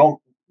am. So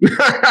no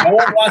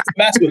one wants to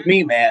mess with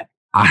me, man.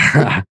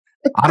 I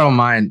don't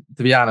mind.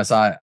 To be honest,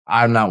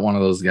 I'm not one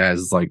of those guys.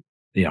 It's like,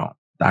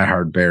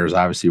 diehard Bears.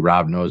 Obviously,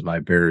 Rob knows my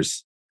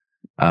Bears.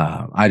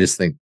 I just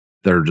think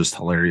they're just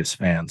hilarious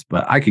fans.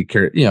 But I could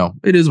care.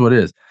 It is what it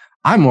is.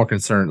 I'm more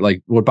concerned.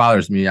 Like what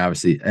bothers me,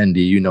 obviously, ND.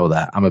 You know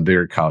that I'm a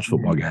bigger college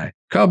football guy.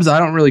 Cubs, I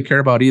don't really care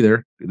about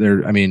either.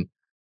 They're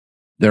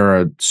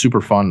a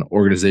super fun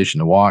organization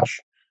to watch.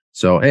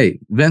 So hey,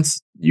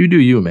 Vince, you do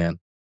you, man.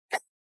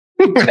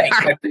 Thanks,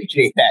 I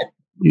appreciate that.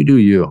 You do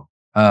you.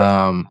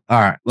 All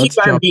right, let's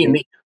keep on being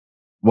me.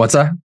 What's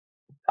that?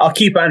 I'll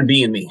keep on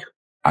being me.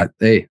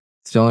 Hey,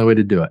 it's the only way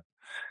to do it.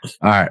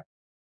 All right.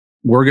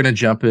 We're going to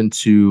jump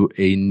into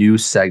a new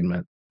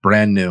segment,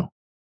 brand new.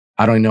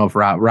 I don't know if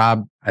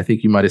Rob, I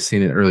think you might have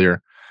seen it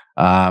earlier.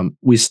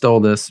 We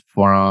stole this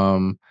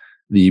from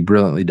the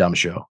Brilliantly Dumb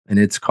show, and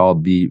it's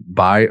called the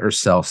buy or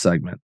sell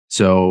segment.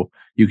 So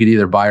you could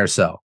either buy or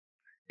sell.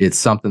 It's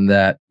something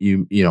that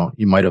you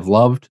might have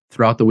loved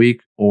throughout the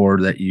week or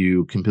that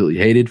you completely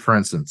hated. For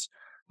instance,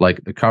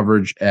 like the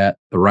coverage at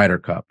the Ryder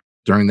Cup.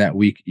 During that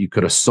week, you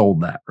could have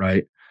sold that,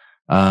 right?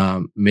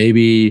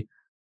 Maybe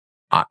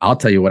I'll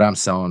tell you what I'm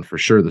selling for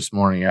sure this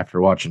morning after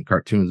watching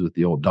cartoons with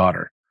the old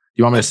daughter. Do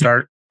you want me to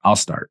start? I'll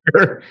start.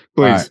 Please.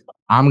 Right.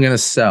 I'm going to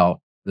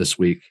sell this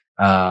week.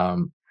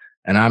 And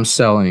I'm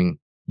selling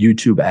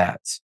YouTube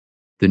ads.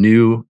 The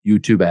new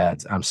YouTube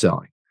ads I'm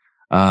selling.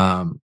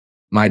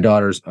 My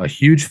daughter's a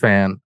huge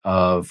fan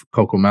of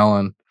Coco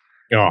Melon,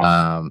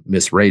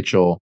 Miss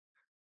Rachel,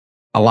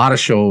 a lot of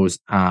shows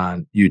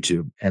on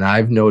YouTube. And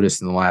I've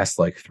noticed in the last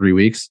 3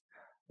 weeks,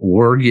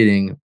 we're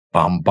getting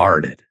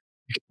bombarded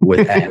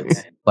with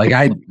ads.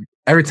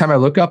 every time I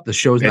look up, the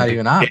show's not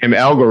even on. Damn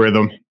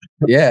algorithm.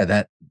 Yeah,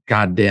 that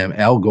goddamn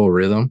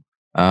algorithm.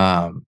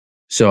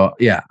 So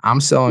yeah, I'm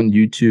selling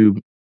YouTube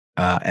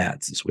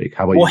ads this week.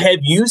 How about you? Well, have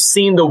you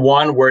seen the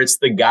one where it's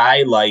the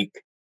guy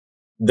like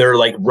they're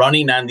like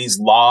running on these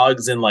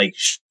logs and like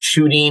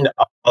shooting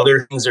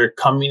other things that are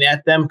coming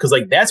at them? Because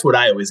like that's what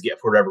I always get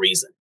for whatever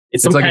reason.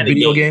 It's some like kind a of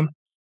video game.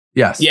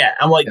 Yes. Yeah,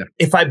 I'm like,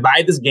 if I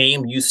buy this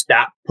game, you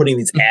stop putting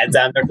these ads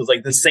on there because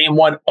like the same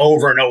one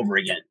over and over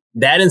again.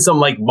 That and some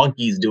like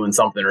monkeys doing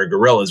something or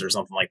gorillas or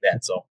something like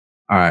that. So,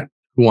 all right,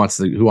 who wants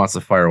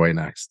to fire away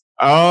next?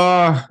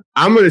 I'm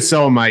going to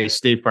sell my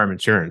State Farm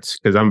insurance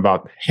because I'm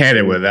about had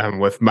it with them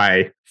with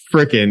my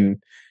freaking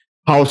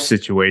house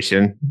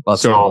situation.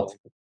 So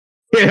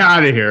get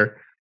out of here.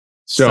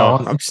 So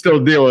I'm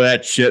still dealing with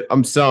that shit.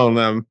 I'm selling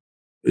them.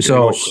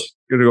 So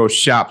gonna go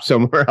shop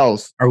somewhere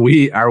else. Are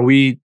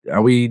we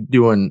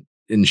doing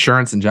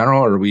insurance in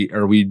general, or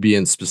are we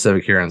being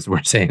specific here? And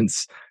we're saying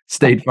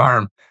State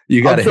Farm.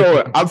 You got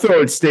to. I'm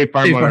throwing State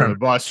Farm under the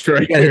bus.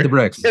 Right, you got to hit the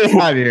bricks. Get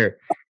out of here.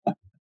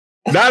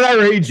 Not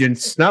our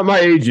agents. Not my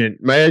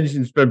agent. My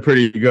agent's been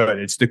pretty good.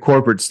 It's the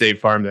corporate State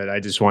Farm that I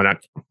just want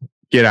to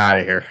get out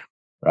of here.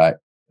 Right.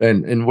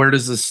 And where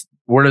does this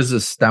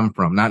stem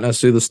from? Not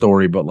necessarily the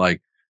story, but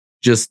like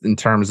just in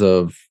terms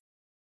of.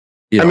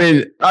 I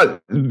mean,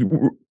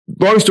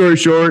 long story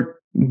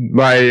short,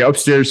 my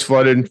upstairs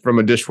flooded from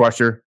a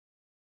dishwasher.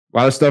 A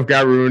lot of stuff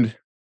got ruined.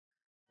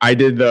 I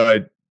did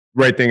the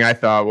right thing I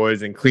thought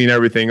was and clean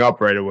everything up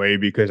right away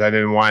because I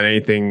didn't want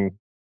anything,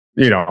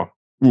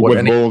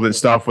 with mold and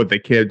stuff with the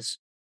kids.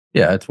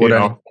 Yeah, it's what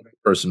any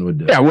person would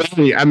do. Yeah,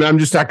 I'm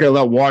just not going to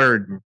let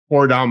water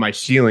pour down my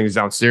ceilings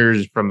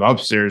downstairs from the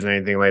upstairs or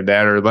anything like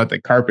that, or let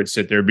the carpet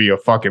sit there be a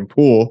fucking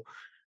pool.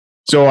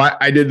 So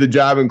I did the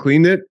job and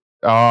cleaned it.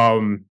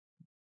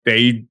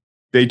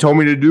 They told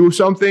me to do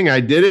something.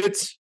 I did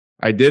it.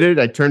 I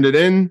turned it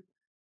in.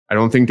 I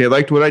don't think they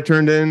liked what I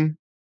turned in.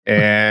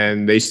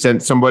 And they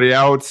sent somebody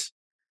out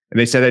and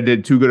they said I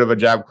did too good of a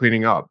job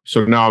cleaning up.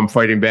 So now I'm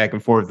fighting back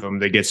and forth with them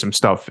to get some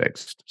stuff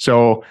fixed.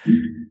 So,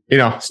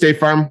 State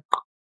Farm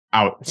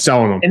out,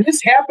 selling them. And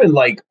this happened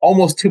like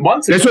almost 2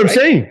 months ago. That's what I'm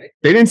saying.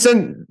 They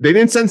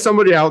didn't send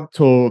somebody out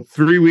till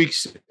 3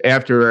 weeks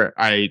after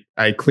I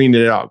cleaned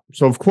it up.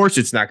 So of course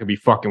it's not gonna be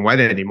fucking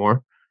wet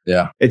anymore.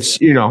 Yeah. It's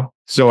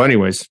so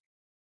anyways.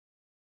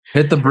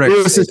 Hit the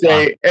bricks.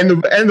 And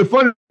the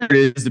fun part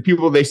is the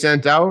people they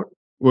sent out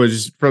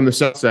was from the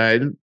south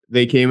side.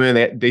 They came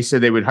in. They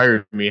said they would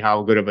hire me.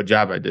 How good of a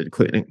job I did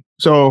cleaning.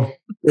 So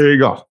there you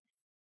go.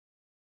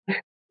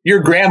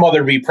 Your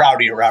grandmother would be proud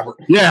of you, Robert.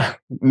 Yeah,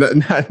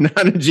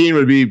 Nana Jean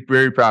would be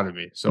very proud of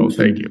me. So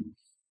thank you.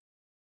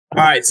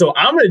 All right, so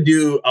I'm going to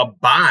do a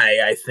buy,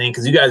 I think,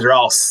 because you guys are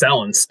all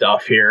selling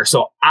stuff here.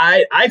 So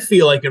I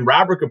feel like, and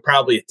Robert could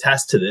probably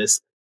attest to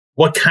this,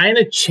 what kind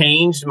of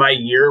changed my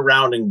year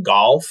round in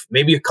golf,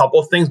 maybe a couple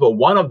of things, but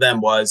one of them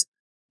was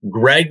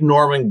Greg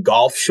Norman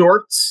golf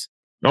shorts.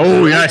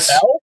 Oh, yes.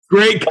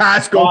 Great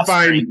Costco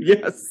find.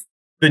 Yes.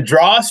 The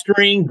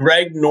drawstring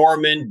Greg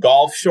Norman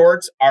golf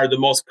shorts are the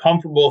most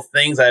comfortable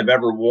things I've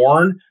ever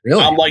worn.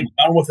 Really? I'm like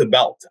done with a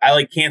belt.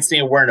 I can't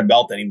stand wearing a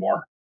belt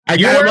anymore. I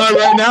got him on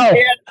right now.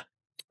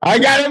 I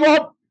got him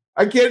up.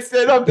 I can't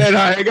stand up that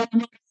high. I got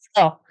him up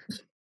now.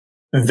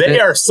 They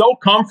are so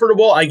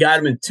comfortable. I got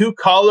them in 2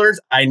 colors.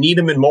 I need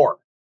them in more.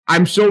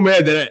 I'm so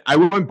mad that I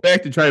went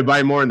back to try to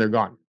buy more and they're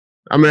gone.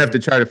 I'm going to have to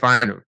try to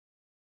find them.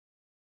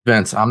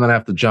 Vince, I'm going to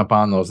have to jump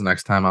on those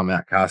next time I'm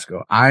at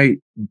Costco.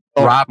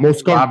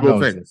 Most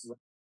comfortable things.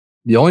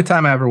 The only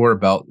time I ever wear a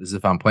belt is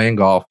if I'm playing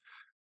golf.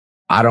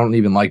 I don't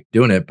even like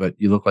doing it, but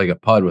you look like a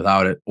pud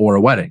without it, or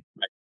a wedding.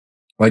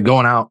 Like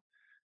going out,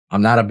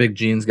 I'm not a big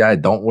jeans guy.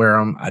 Don't wear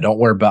them. I don't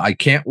wear a belt. I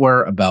can't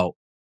wear a belt.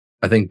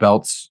 I think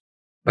belts,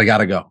 they got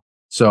to go.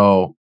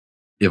 So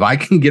if I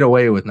can get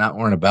away with not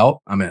wearing a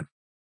belt, I'm in.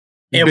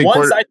 And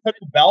once I took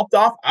the belt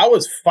off, I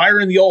was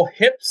firing the old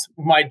hips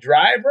with my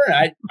driver.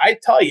 And I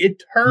tell you,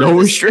 it turned no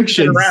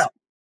restrictions around.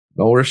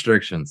 No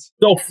restrictions.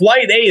 So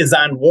Flight A is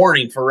on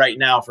warning for right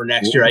now. For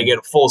next year, I get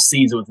a full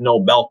season with no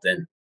belt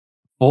in.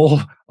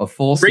 A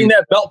full. Bring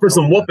that belt for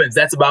some whoopings.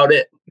 That's about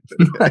it.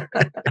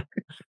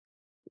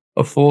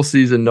 A full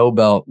season, no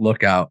belt.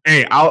 Look out.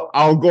 Hey,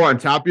 I'll go on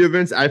top of you,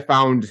 Vince. I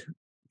found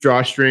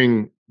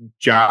drawstring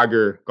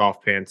jogger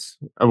golf pants.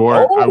 I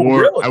wore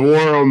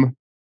them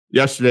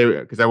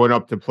yesterday because I went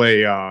up to play.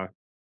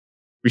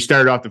 We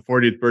started off the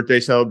 40th birthday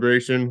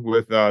celebration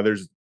with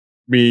there's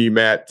me,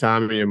 Matt,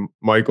 Tommy, and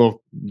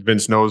Michael.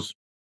 Vince knows.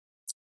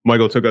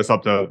 Michael took us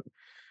up to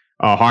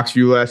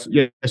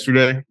Hawksview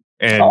yesterday,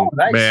 and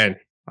nice. Man,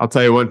 I'll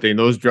tell you one thing: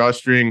 those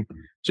drawstring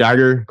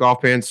jogger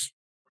golf pants,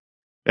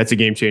 that's a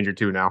game changer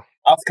too. Now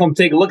I'll come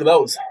take a look at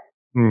those.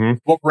 Mm-hmm.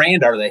 What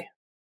brand are they?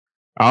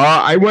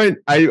 I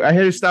had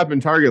to stop in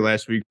Target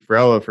last week for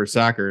Ella for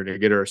soccer to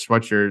get her a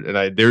sweatshirt,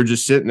 and they were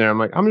just sitting there. I'm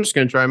like, I'm just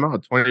gonna try them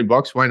out.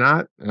 $20, why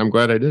not? And I'm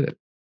glad I did it.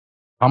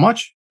 How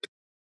much?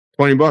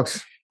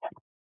 $20.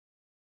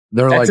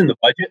 That's in the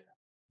budget.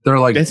 They're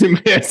like that's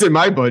in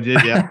my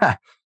budget. Yeah.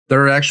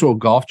 They're actual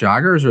golf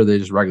joggers, or are they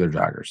just regular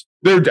joggers?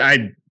 They're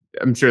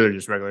I'm sure they're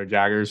just regular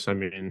joggers. I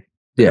mean,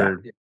 Yeah.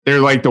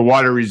 they're like the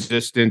water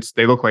resistance.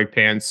 They look like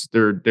pants.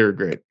 They're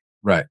great.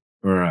 Right.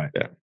 Right.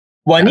 Yeah.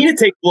 Well, I need to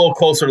take a little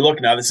closer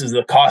look now. This is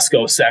the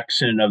Costco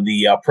section of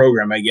the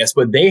program, I guess,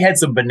 but they had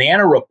some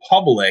Banana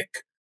Republic.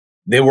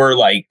 They were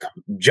like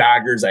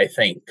joggers, I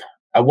think.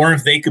 I wonder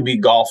if they could be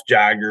golf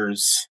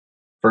joggers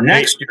for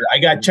next year. I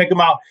got to check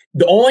them out.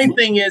 The only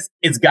thing is,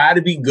 it's got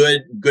to be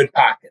good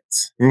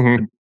pockets.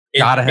 Mm-hmm.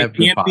 Gotta have. It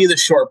can't be the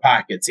short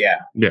pockets. Yeah.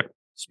 Yeah.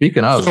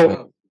 Speaking of,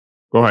 go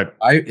ahead.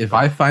 If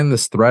I find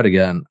this thread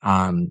again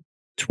on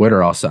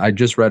Twitter, I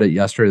just read it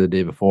yesterday or the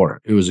day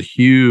before. It was a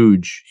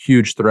huge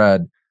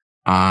thread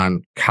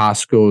on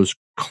Costco's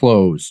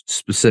clothes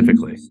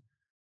specifically,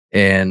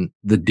 and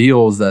the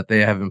deals that they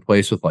have in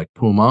place with like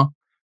Puma.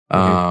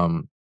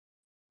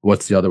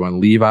 What's the other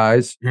one?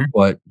 Levi's.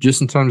 But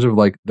just in terms of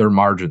like their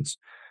margins,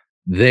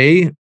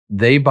 they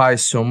buy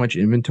so much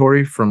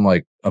inventory from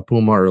like a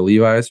Puma or a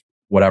Levi's,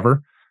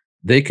 whatever.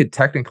 They could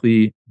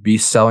technically be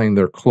selling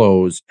their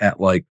clothes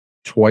at like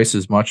twice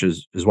as much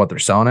as what they're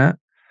selling at.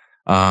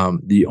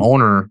 The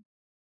owner,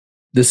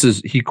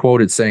 he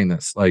quoted saying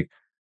this, like,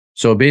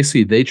 so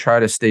basically they try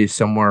to stay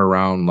somewhere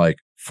around like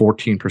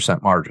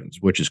 14% margins,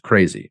 which is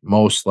crazy.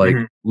 Most like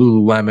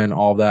Lululemon,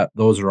 all that,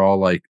 those are all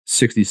like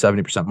 60,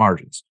 70%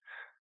 margins.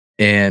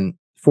 And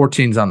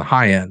 14's on the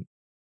high end.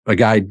 A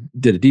guy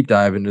did a deep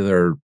dive into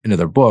their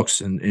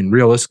books, and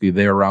realistically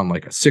they're around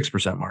like a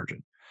 6%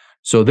 margin.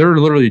 So they're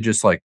literally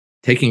just like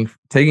taking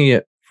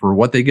it for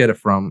what they get it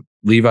from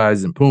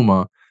Levi's and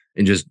Puma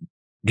and just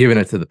giving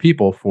it to the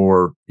people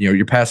for,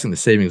 you're passing the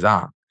savings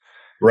on.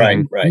 Right.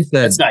 And right.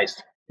 That's nice.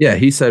 Yeah.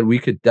 He said we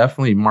could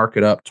definitely mark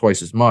it up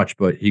twice as much,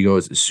 but he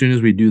goes, as soon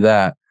as we do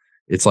that,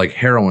 it's like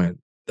heroin.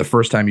 The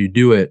first time you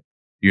do it,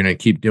 you're going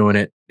to keep doing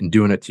it and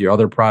doing it to your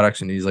other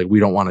products. And he's like, we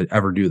don't want to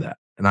ever do that.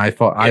 And I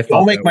thought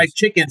I'll make my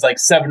chickens like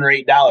 $7 or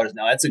 $8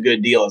 now. That's a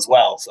good deal as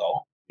well.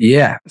 So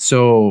yeah.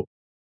 So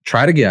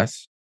try to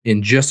guess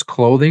in just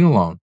clothing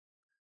alone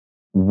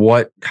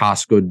what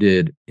Costco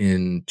did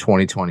in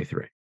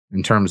 2023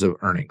 in terms of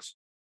earnings.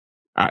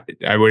 I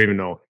wouldn't even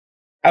know.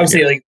 I would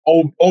say like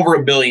over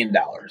 $1 billion.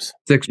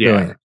 $6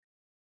 billion.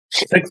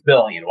 $6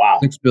 billion. Wow.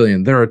 $6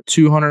 billion. They're a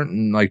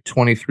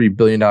 $223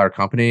 billion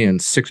company, and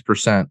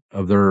 6%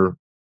 of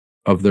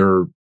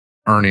their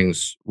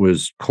earnings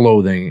was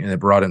clothing, and it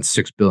brought in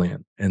 $6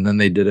 billion. And then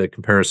they did a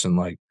comparison,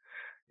 like,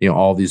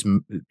 all these,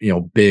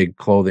 big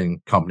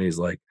clothing companies,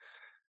 like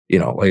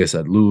I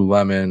said,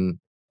 Lululemon,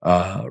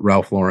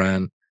 Ralph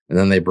Lauren, and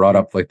then they brought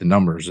up like the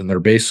numbers, and they're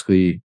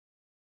basically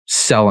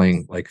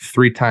selling like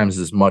 3 times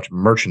as much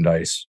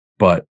merchandise,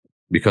 but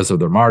because of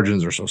their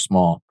margins are so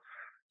small.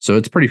 So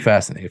it's pretty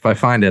fascinating. If I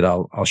find it,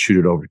 I'll shoot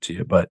it over to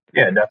you. But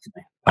yeah,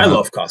 definitely. I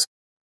love Costco.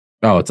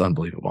 Oh, it's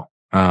unbelievable.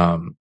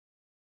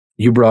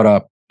 You brought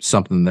up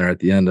something there at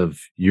the end of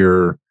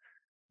your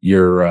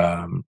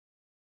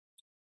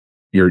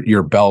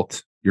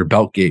belt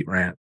gate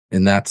rant,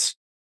 and that's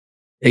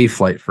a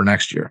flight for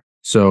next year.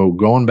 So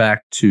going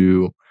back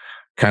to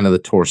kind of the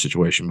tour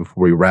situation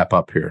before we wrap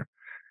up here,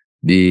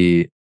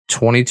 the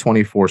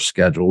 2024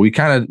 schedule, we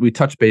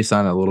touched base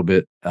on it a little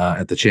bit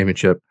at the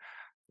championship.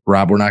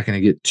 Rob, we're not going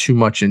to get too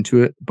much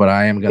into it, but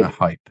I am going to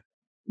hype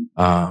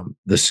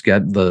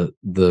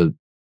the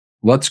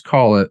let's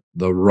call it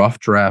the rough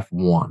draft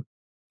 1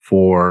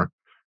 for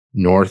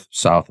North,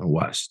 South, and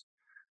West.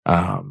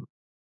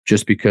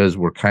 Just because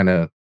we're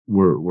having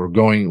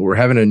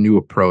a new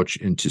approach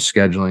into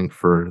scheduling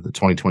for the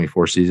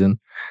 2024 season,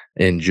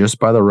 and just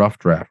by the rough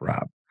draft,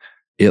 Rob,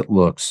 it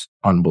looks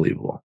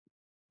unbelievable.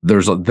 There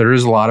is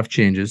a lot of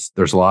changes.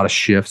 There's a lot of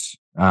shifts.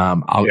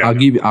 I'll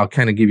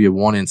kind of give you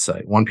one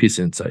piece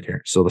of insight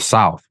here. So the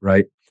South,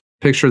 right?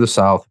 Picture the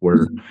South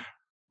where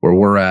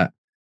we're at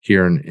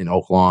here in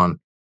Oak Lawn.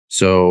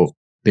 So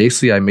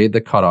basically I made the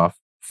cutoff,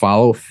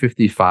 follow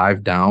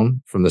 55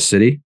 down from the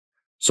city.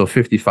 So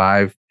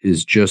 55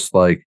 is just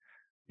like,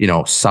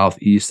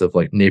 southeast of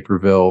like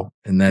Naperville,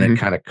 and then it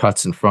kind of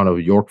cuts in front of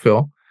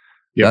Yorkville.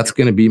 Yep. That's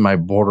going to be my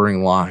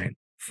bordering line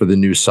for the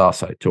new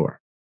Southside Tour.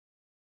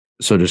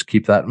 So just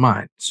keep that in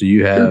mind. So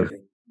you have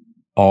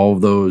all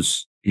of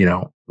those,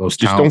 those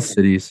towns,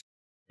 cities.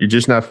 You're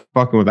just not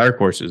fucking with our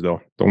courses,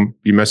 though. Don't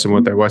be messing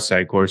with our West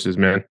Side courses,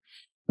 man.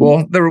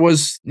 Well, there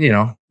was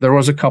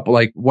a couple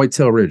like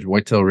Whitetail Ridge.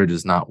 Whitetail Ridge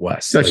is not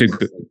west. Such a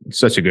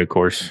good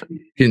course.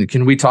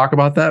 Can we talk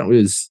about that?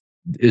 Was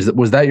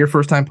that your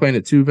first time playing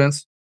it too,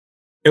 Vince?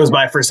 It was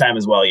my first time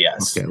as well.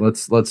 Yes. Okay,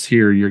 let's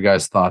hear your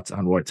guys' thoughts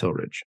on Whitetail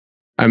Ridge.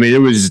 I mean, it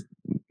was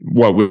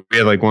we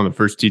had like one of the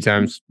first tee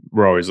times.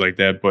 We're always like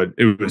that, but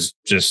it was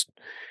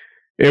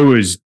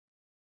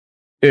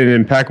in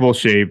impeccable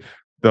shape.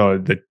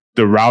 The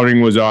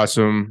routing was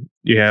awesome.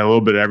 You had a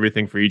little bit of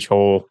everything for each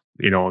hole.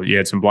 You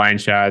had some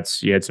blind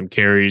shots, you had some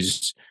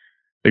carries.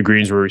 The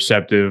greens were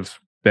receptive.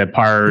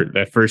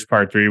 That first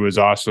par 3 was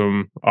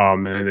awesome.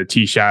 And the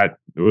tee shot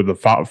with the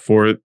par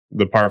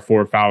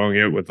 4 following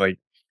it with like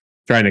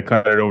trying to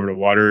cut it over the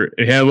water.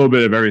 It had a little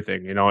bit of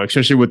everything,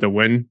 especially with the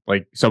wind.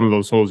 Like some of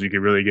those holes you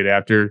could really get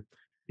after.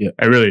 Yeah,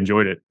 I really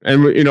enjoyed it.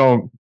 And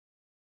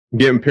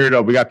getting paired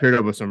up. We got paired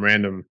up with some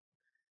random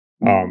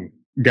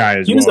guy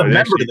as He well. was a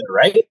member there,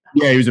 right?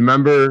 Yeah, he was a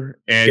member,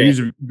 and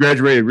he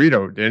graduated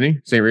Rito, didn't he?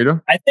 St.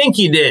 Rito? I think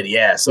he did,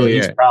 yeah. So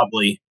he's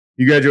probably...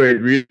 He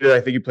graduated Rito.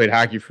 I think he played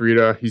hockey for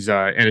Rito. He's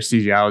an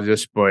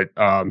anesthesiologist, but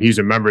he's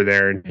a member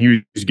there, and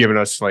he was giving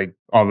us like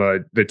all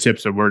the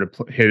tips of where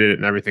to hit it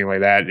and everything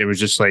like that. It was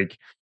just like,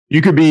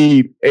 you could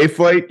be A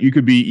flight, you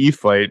could be E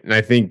flight, and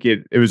I think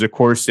it was a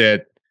course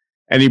that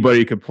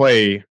anybody could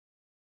play,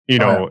 you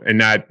know, and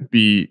not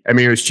be... I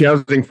mean, it was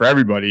challenging for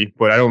everybody,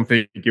 but I don't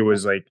think it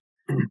was like,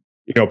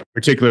 you know,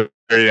 particularly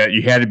that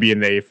you had to be in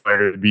the A flight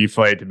or the B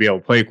flight to be able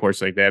to play a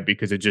course like that,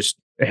 because it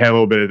had a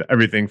little bit of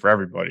everything for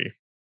everybody.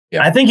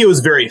 Yeah. I think it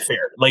was very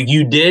fair. Like,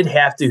 you did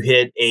have to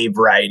hit a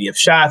variety of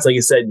shots. Like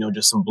you said, you know,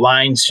 just some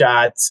blind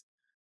shots,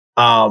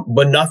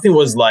 but nothing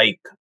was like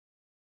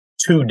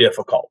too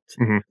difficult.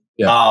 Mm-hmm.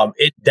 Yeah.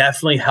 It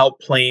definitely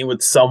helped playing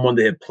with someone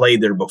that had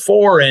played there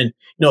before. And,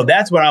 you know,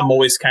 that's what I'm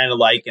always kind of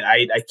like. And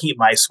I keep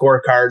my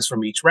scorecards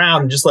from each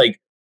round, and just like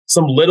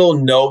some little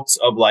notes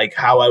of like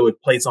how I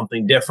would play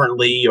something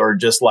differently, or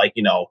just like,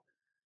 you know,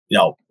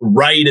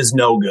 right is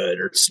no good,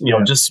 or, you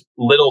know, just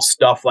little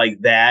stuff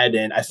like that.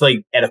 And I feel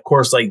like at a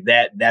course like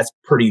that, that's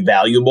pretty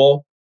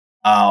valuable.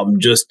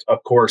 Just a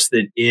course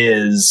that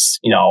is,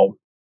 you know,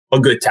 a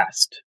good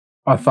test.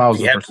 1,000%. If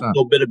you have a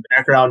little bit of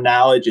background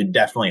knowledge, it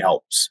definitely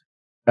helps.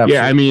 Absolutely.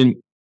 Yeah, I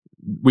mean,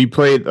 we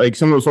played like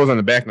some of those holes on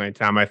the back nine,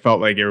 Tom. I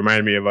felt like it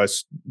reminded me of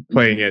us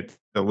playing at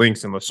the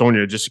links in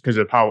Lasonia, just because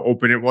of how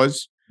open it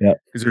was. Yeah,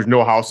 because there's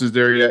no houses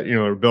there yet. You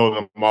know, they're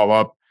building them all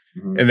up.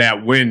 Mm-hmm. And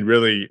that wind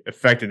really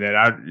affected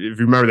that. If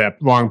you remember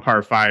that long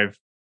par 5,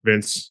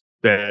 Vince,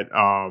 that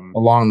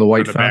along the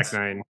white the fence. back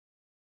nine.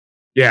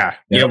 Yeah,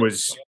 that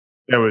was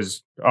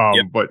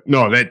but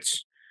no,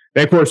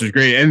 that course was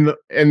great.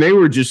 And they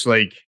were just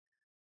like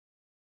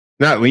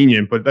not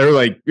lenient, but they're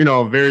like, you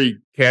know, very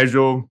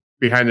casual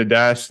behind the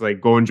desk,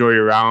 like, go enjoy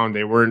your round.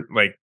 They weren't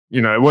like,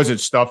 you know, it wasn't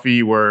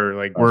stuffy where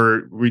like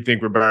we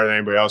think we're better than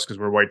anybody else because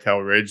we're Whitetail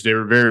Ridge. They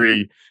were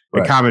very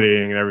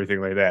accommodating and everything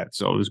like that.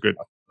 So it was good.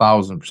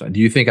 1,000%.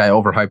 Do you think I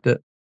overhyped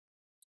it?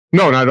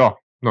 No, not at all.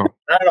 No,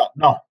 not at all.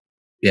 No.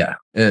 Yeah.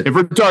 If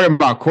we're talking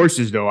about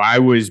courses, though, I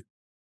was,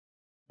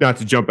 not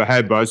to jump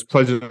ahead, but I was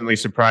pleasantly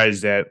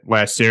surprised at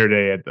last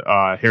Saturday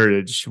at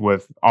Heritage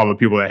with all the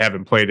people that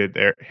haven't played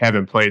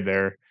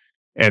there,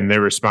 and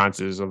their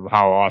responses of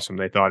how awesome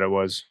they thought it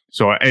was.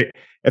 So it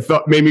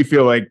made me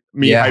feel like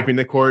hyping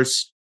the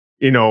course,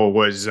 you know,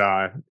 was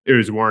it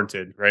was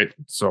warranted, right?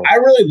 So I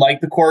really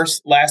liked the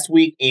course last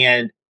week,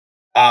 and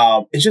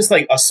it's just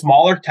like a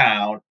smaller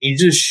town.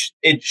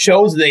 It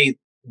shows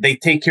they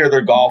take care of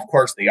their golf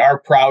course. They are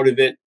proud of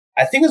it.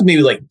 I think it was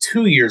maybe like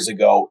 2 years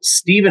ago,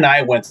 Steve and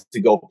I went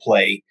to go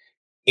play,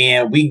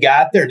 and we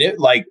got there and it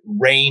like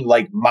rained,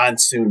 like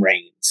monsoon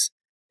rains.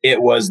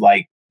 It was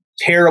like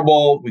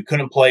terrible. We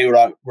couldn't play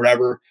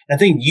whatever. And I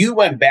think you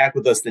went back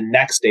with us the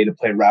next day to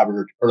play,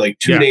 Robert, or like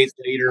 2 days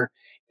later.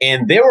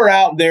 And they were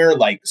out there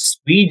like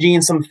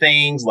squeegeeing some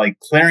things, like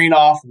clearing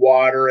off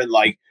water, and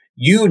like,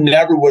 you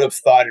never would have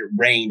thought it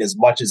rained as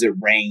much as it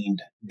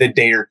rained the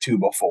day or two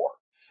before.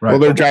 Right. Well,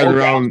 they're driving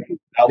around.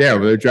 Yeah,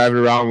 they're driving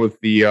around with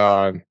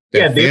the.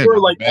 They were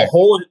like a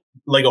hole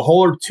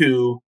or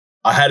two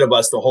ahead of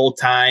us the whole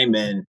time,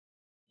 and,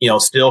 you know,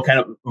 still kind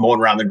of mowing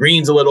around the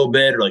greens a little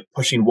bit, or like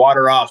pushing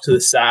water off to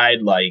the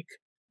side. Like,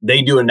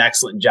 they do an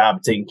excellent job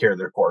of taking care of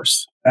their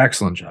course.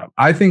 Excellent job.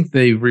 I think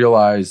they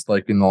realized,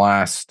 like, in the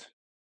last,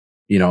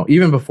 you know,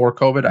 even before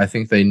COVID, I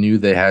think they knew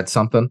they had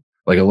something,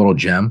 like a little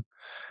gem.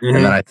 Mm-hmm.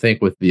 And then I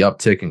think with the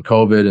uptick in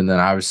COVID, and then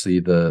obviously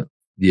the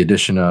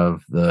addition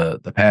of the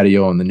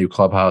patio and the new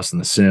clubhouse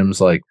and the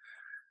Sims, like,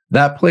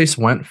 that place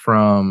went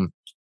from,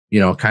 you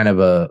know, kind of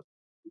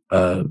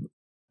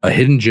a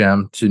hidden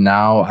gem to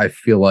now I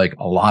feel like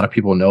a lot of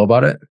people know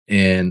about it.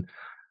 And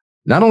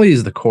not only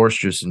is the course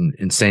just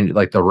insane,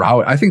 like the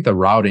route, I think the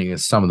routing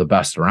is some of the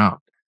best around.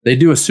 They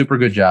do a super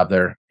good job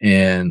there.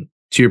 And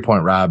to your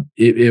point, Rob,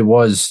 it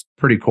was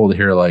pretty cool to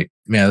hear, like,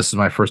 man, this is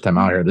my first time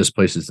out here. This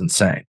place is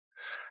insane.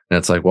 And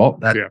it's like, well,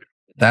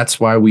 that's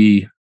why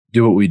we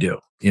do what we do.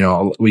 You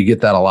know, we get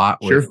that a lot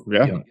with you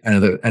know,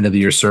 end of the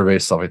year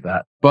surveys, stuff like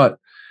that. But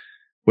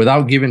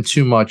without giving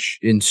too much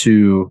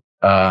into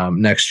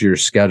next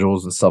year's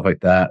schedules and stuff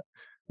like that,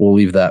 we'll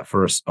leave that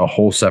for a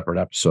whole separate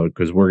episode,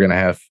 because we're going to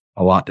have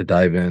a lot to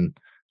dive in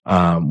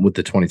with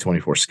the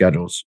 2024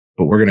 schedules.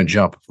 But we're going to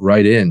jump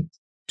right in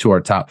to our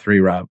top 3.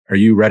 Rob, are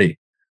you ready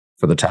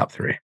for the top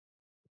 3?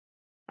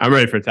 I'm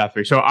ready for the top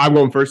 3. So I'm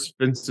going first.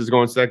 Vince is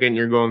going second.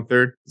 You're going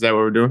third. Is that what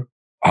we're doing?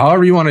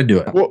 However you want to do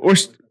it.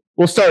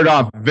 We'll start it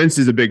off. Vince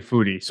is a big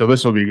foodie, so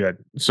this will be good.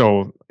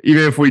 So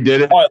even if we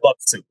did it, I love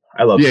soup.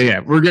 Yeah,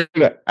 we're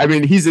gonna. I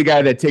mean, he's the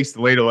guy that takes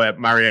the ladle at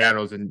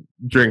Mariano's and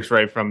drinks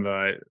right from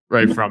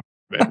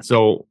it.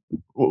 So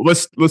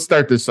let's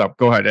start this up.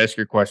 Go ahead, ask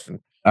your question.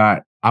 All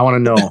right, I want to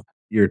know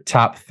your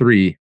top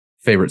 3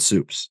 favorite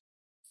soups.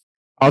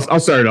 I'll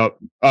start it up.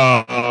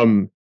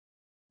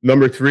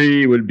 Number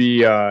 3 would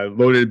be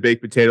loaded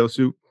baked potato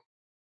soup.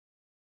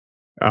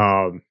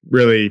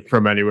 Really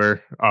from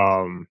anywhere.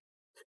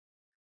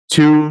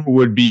 2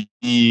 would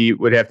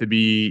have to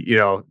be,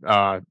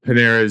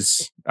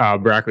 Panera's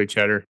broccoli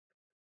cheddar.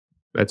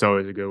 That's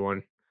always a good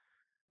one.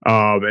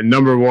 And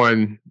number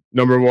one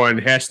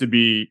has to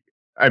be,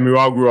 I mean, we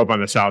all grew up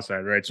on the South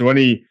Side, right? So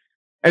any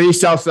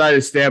South Side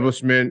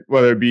establishment,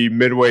 whether it be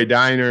Midway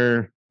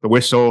Diner, The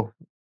Whistle,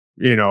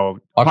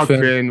 Huck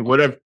Finn,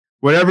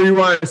 whatever you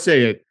want to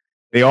say it,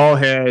 they all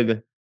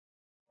had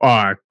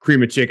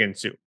cream of chicken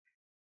soup.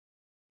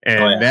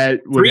 And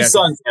that would Three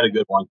Sons had a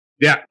good one.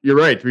 Yeah, you're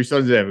right. Three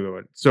Sons had a good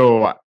one.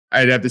 So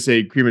I'd have to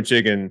say cream of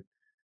chicken,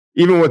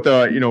 even with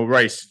the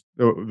rice,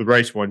 the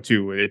rice one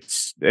too.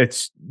 It's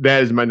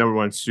that is my number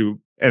one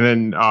soup. And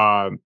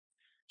then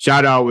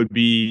shout out would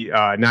be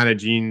Nana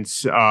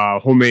Jean's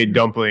homemade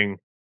dumpling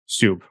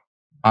soup.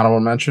 Honorable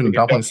mention,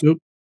 dumpling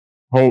soup.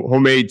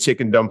 Homemade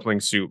chicken dumpling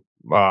soup.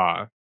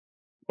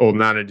 Old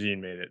Nana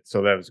Jean made it,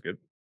 so that was good.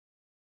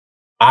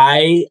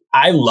 I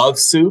love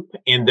soup,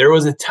 and there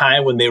was a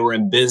time when they were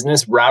in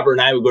business. Robert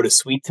and I would go to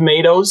Sweet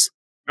Tomatoes,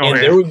 and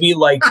there would be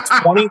like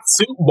 20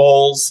 soup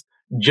bowls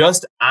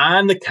just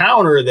on the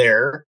counter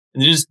there,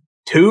 and just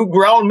 2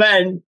 grown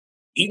men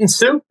eating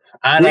soup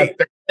on a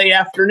Thursday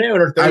afternoon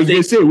or Thursday. I was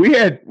gonna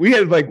say we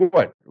had like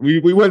what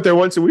we went there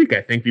once a week,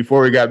 I think,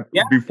 before both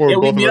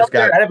of us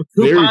got. I'd have a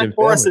coupon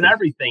for us and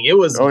everything. It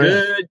was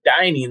good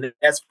dining,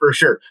 that's for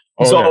sure.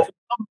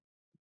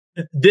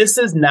 This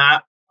is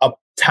not a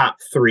top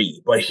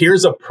 3, but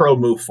here's a pro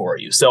move for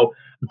you. So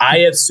I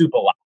have soup a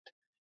lot,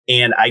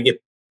 and I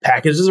get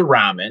packages of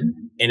ramen.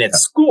 And at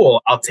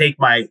school, I'll take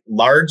my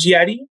large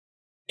Yeti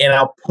and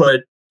I'll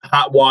put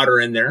hot water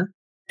in there.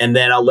 And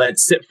then I'll let it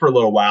sit for a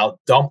little while,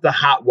 dump the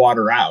hot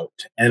water out,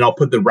 and I'll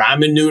put the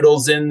ramen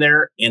noodles in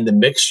there in the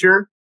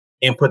mixture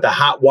and put the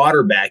hot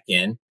water back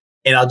in.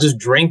 And I'll just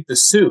drink the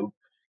soup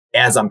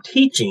as I'm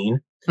teaching.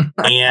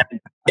 And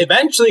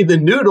eventually the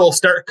noodles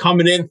start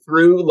coming in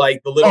through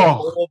like the little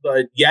hole,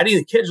 the Yeti.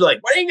 The kids are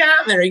like, what do you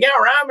got in there? You got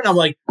ramen? I'm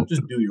like,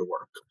 just do your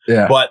work.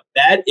 Yeah. But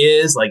that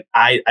is like,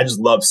 I just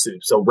love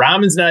soup. So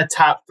ramen's not a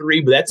top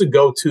 3, but that's a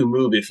go-to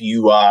move if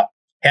you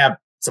have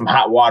some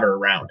hot water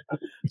around.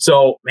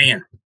 So,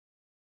 man,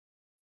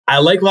 I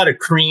like a lot of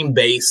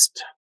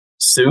cream-based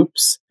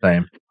soups.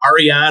 Same.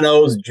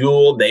 Ariano's,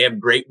 Jewel, they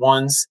have great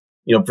ones.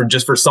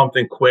 For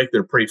something quick,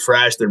 they're pretty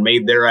fresh. They're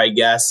made there, I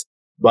guess.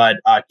 But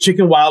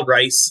chicken wild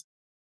rice,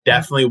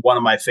 definitely one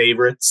of my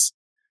favorites.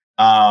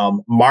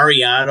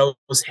 Mariano's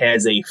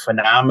has a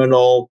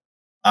phenomenal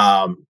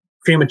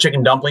cream of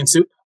chicken dumpling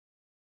soup.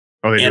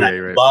 And I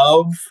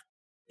love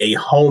a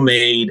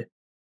homemade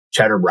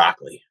cheddar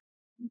broccoli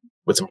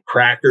with some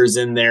crackers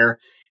in there.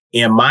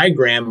 And my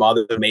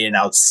grandmother made an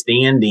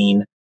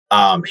outstanding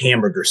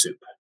hamburger soup.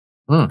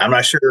 I'm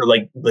not sure,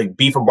 like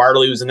beef and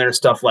barley was in there,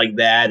 stuff like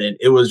that. And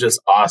it was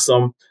just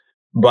awesome.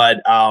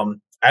 But I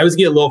always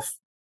get a little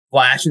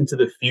flash into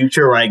the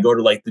future when I go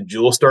to like the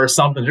Jewel store or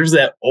something. There's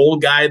that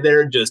old guy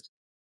there just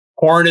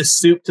pouring his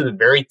soup to the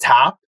very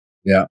top.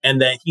 Yeah.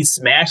 And then he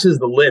smashes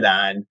the lid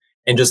on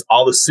and just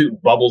all the soup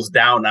bubbles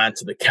down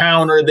onto the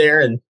counter there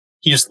and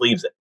he just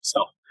leaves it.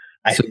 So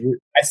I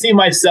see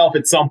myself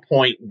at some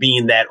point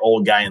being that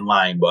old guy in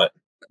line, but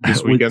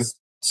this weekend.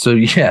 So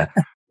yeah.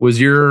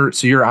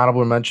 Your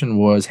honorable mention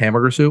was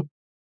hamburger soup?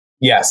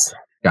 Yes.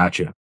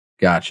 Gotcha.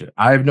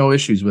 I have no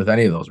issues with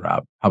any of those,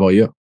 Rob. How about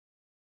you?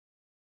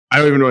 I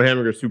don't even know what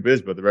hamburger soup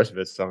is, but the rest of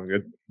it sounds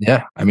good.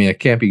 Yeah. I mean, it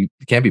can't be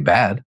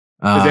bad.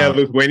 Is that a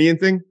Lithuanian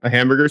thing? A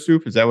hamburger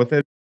soup? Is that what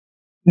that?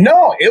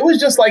 No, it was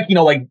just like,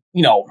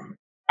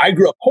 I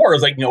grew up poor. It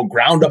was like,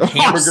 ground up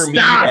hamburger meat.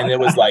 And it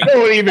was like,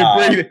 don't even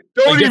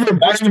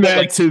bring that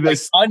like, to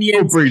this. Like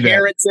onions,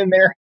 carrots in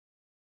there.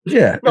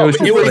 Yeah. No, it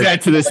was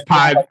that to this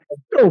pod.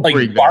 Don't like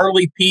bring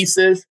barley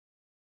pieces.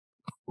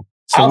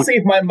 So I'll see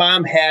if my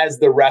mom has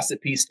the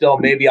recipe still.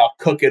 Maybe I'll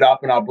cook it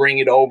up and I'll bring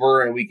it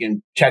over and we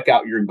can check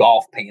out your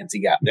golf pants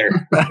you got there.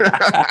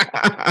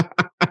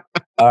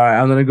 All right.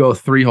 I'm going to go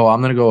 3-hole.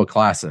 I'm going to go a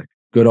classic.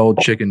 Good old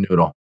chicken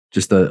noodle.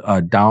 Just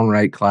a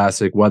downright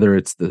classic, whether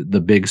it's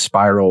the big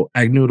spiral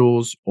egg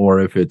noodles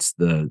or if it's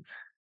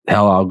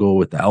I'll go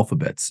with the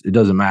alphabets. It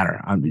doesn't matter.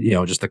 I'm,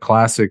 just a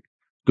classic,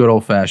 good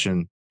old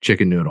fashioned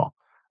chicken noodle.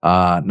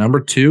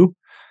 Number 2,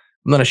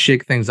 I'm going to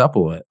shake things up a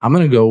little bit. I'm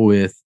going to go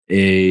with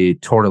a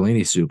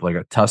tortellini soup, like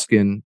a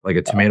Tuscan, like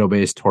a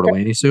tomato-based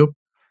tortellini soup.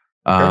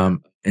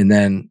 And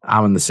then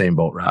I'm in the same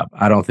boat, Rob.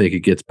 I don't think it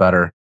gets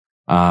better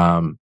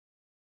than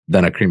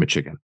a cream of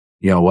chicken,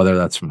 whether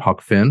that's from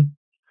Huck Finn.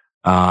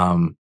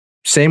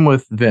 Same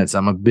with Vince.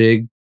 I'm a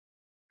big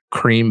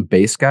cream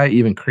base guy.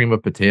 Even cream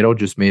of potato,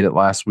 just made it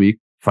last week.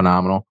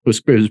 Phenomenal. It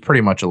was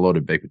pretty much a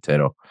loaded baked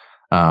potato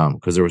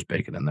because there was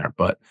bacon in there.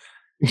 But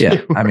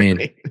yeah, I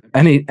mean,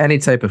 any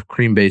type of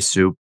cream-based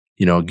soup,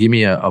 give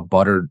me a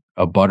buttered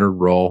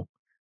roll,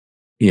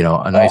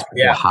 a nice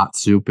hot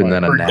soup, and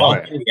then a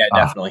nap. Yeah,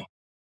 definitely.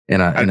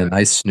 And a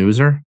nice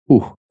snoozer.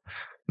 Ooh,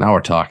 now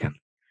we're talking.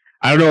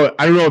 I don't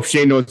know if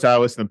Shane knows how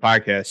to listen to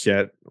podcasts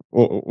yet.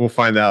 We'll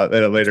find out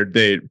at a later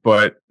date.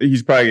 But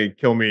he's probably gonna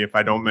kill me if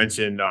I don't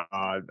mention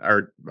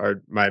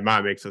my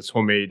mom makes us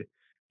homemade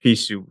pea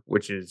soup,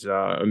 which is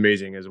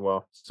amazing as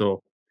well.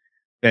 So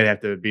that'd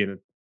have to be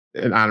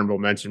an honorable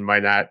mention.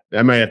 I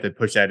might have to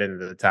push that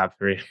into the top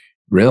 3.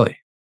 Really?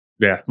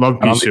 Yeah, love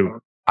pea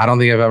soup. I don't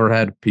think I've ever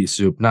had pea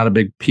soup. Not a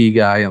big pea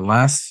guy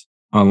unless,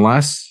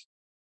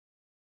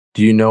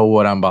 do you know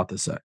what I'm about to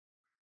say?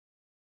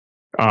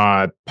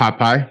 Pot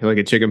pie? You like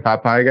a chicken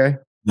pot pie guy?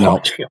 No.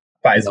 Chicken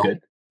pie is good.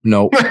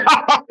 No.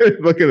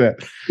 Look at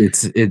that.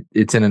 It's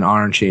in an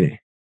arancini.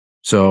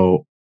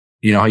 So,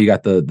 you know how you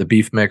got the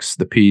beef mix,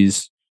 the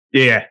peas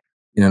Yeah.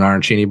 in an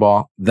arancini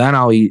ball? Then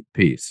I'll eat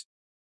peas.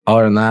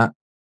 Other than that,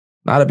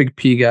 not a big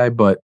pea guy,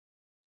 but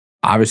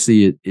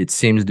obviously it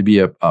seems to be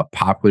a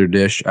popular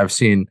dish. I've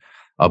seen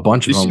a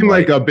bunch of them. You seem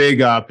like a big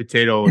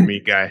potato and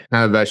meat guy,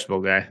 not a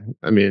vegetable guy.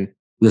 I mean,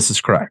 this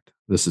is correct.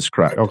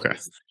 Okay.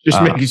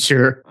 Just making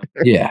sure.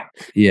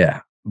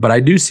 Yeah. But I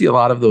do see a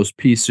lot of those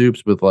pea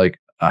soups with like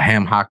a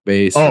ham hock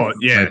base. Oh,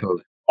 yeah.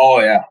 Oh,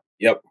 yeah.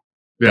 Yep.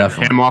 Yeah,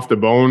 Definitely. ham off the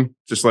bone.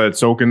 Just let it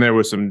soak in there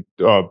with some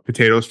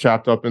potatoes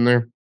chopped up in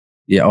there.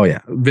 Yeah. Oh, yeah.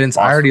 Vince,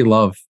 Awesome.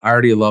 I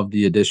already love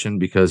the addition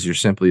because you're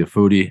simply a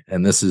foodie,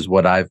 and this is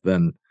what I've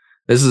been.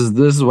 This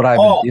is what I've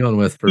been dealing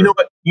with for. You know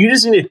what? You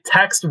just need to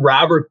text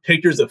Robert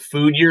pictures of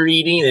food you're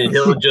eating, and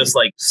he'll just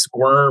like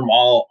squirm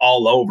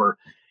all over.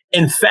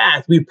 In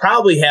fact, we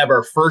probably have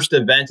our first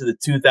event of the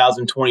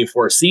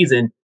 2024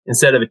 season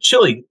instead of a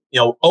chili,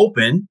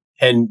 open,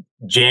 and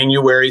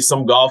January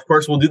some golf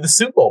course. We'll do the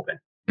soup open.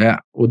 Yeah,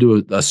 we'll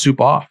do a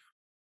soup off.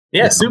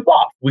 Yeah, soup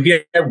off. We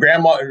can have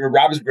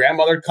Robert's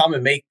grandmother come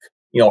and make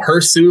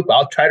her soup.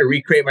 I'll try to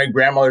recreate my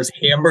grandmother's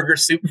hamburger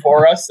soup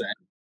for us. And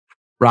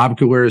Rob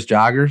could wear his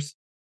joggers.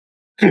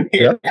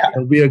 yeah.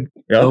 It'll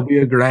be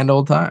a grand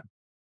old time.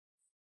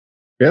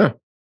 Yeah.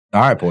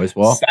 All right, boys.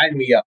 Well, sign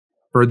me up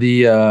for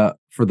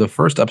the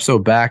first episode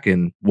back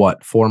in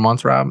what, 4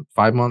 months, Rob?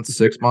 5 months,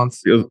 6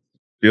 months?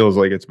 Feels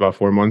like it's about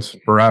 4 months.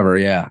 Forever,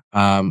 yeah.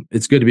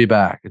 It's good to be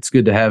back. It's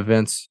good to have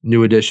Vince,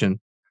 new addition.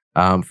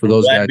 For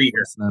those guys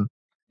listening,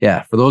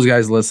 for those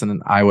guys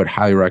listening, I would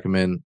highly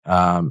recommend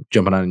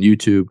jumping on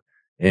YouTube.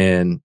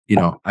 And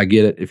I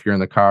get it if you're in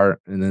the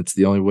car and it's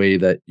the only way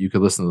that you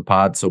could listen to the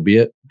pod, so be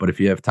it. But if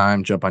you have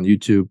time, jump on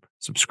YouTube,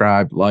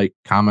 subscribe, like,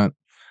 comment.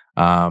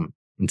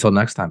 Until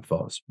next time,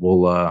 fellas,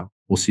 we'll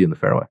see you in the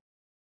fairway.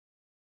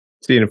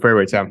 See you in the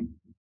fairway, Tom.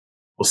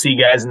 We'll see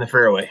you guys in the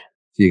fairway.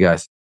 See you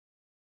guys.